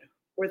good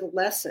or the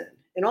lesson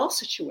in all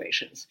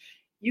situations.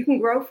 You can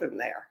grow from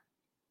there.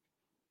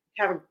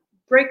 Have a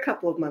great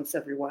couple of months,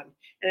 everyone.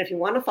 And if you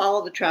want to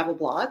follow the travel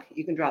blog,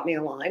 you can drop me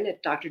a line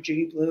at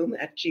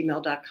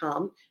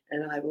drjudibloom@gmail.com,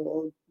 and I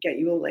will get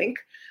you a link.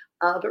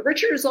 But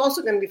Richard is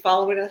also going to be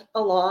following us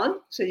along,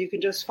 so you can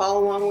just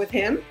follow along with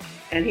him,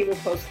 and he will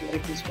post the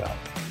link as well.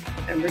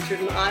 And Richard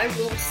and I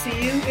will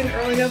see you in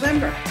early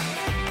November.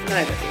 Good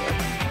night, everyone.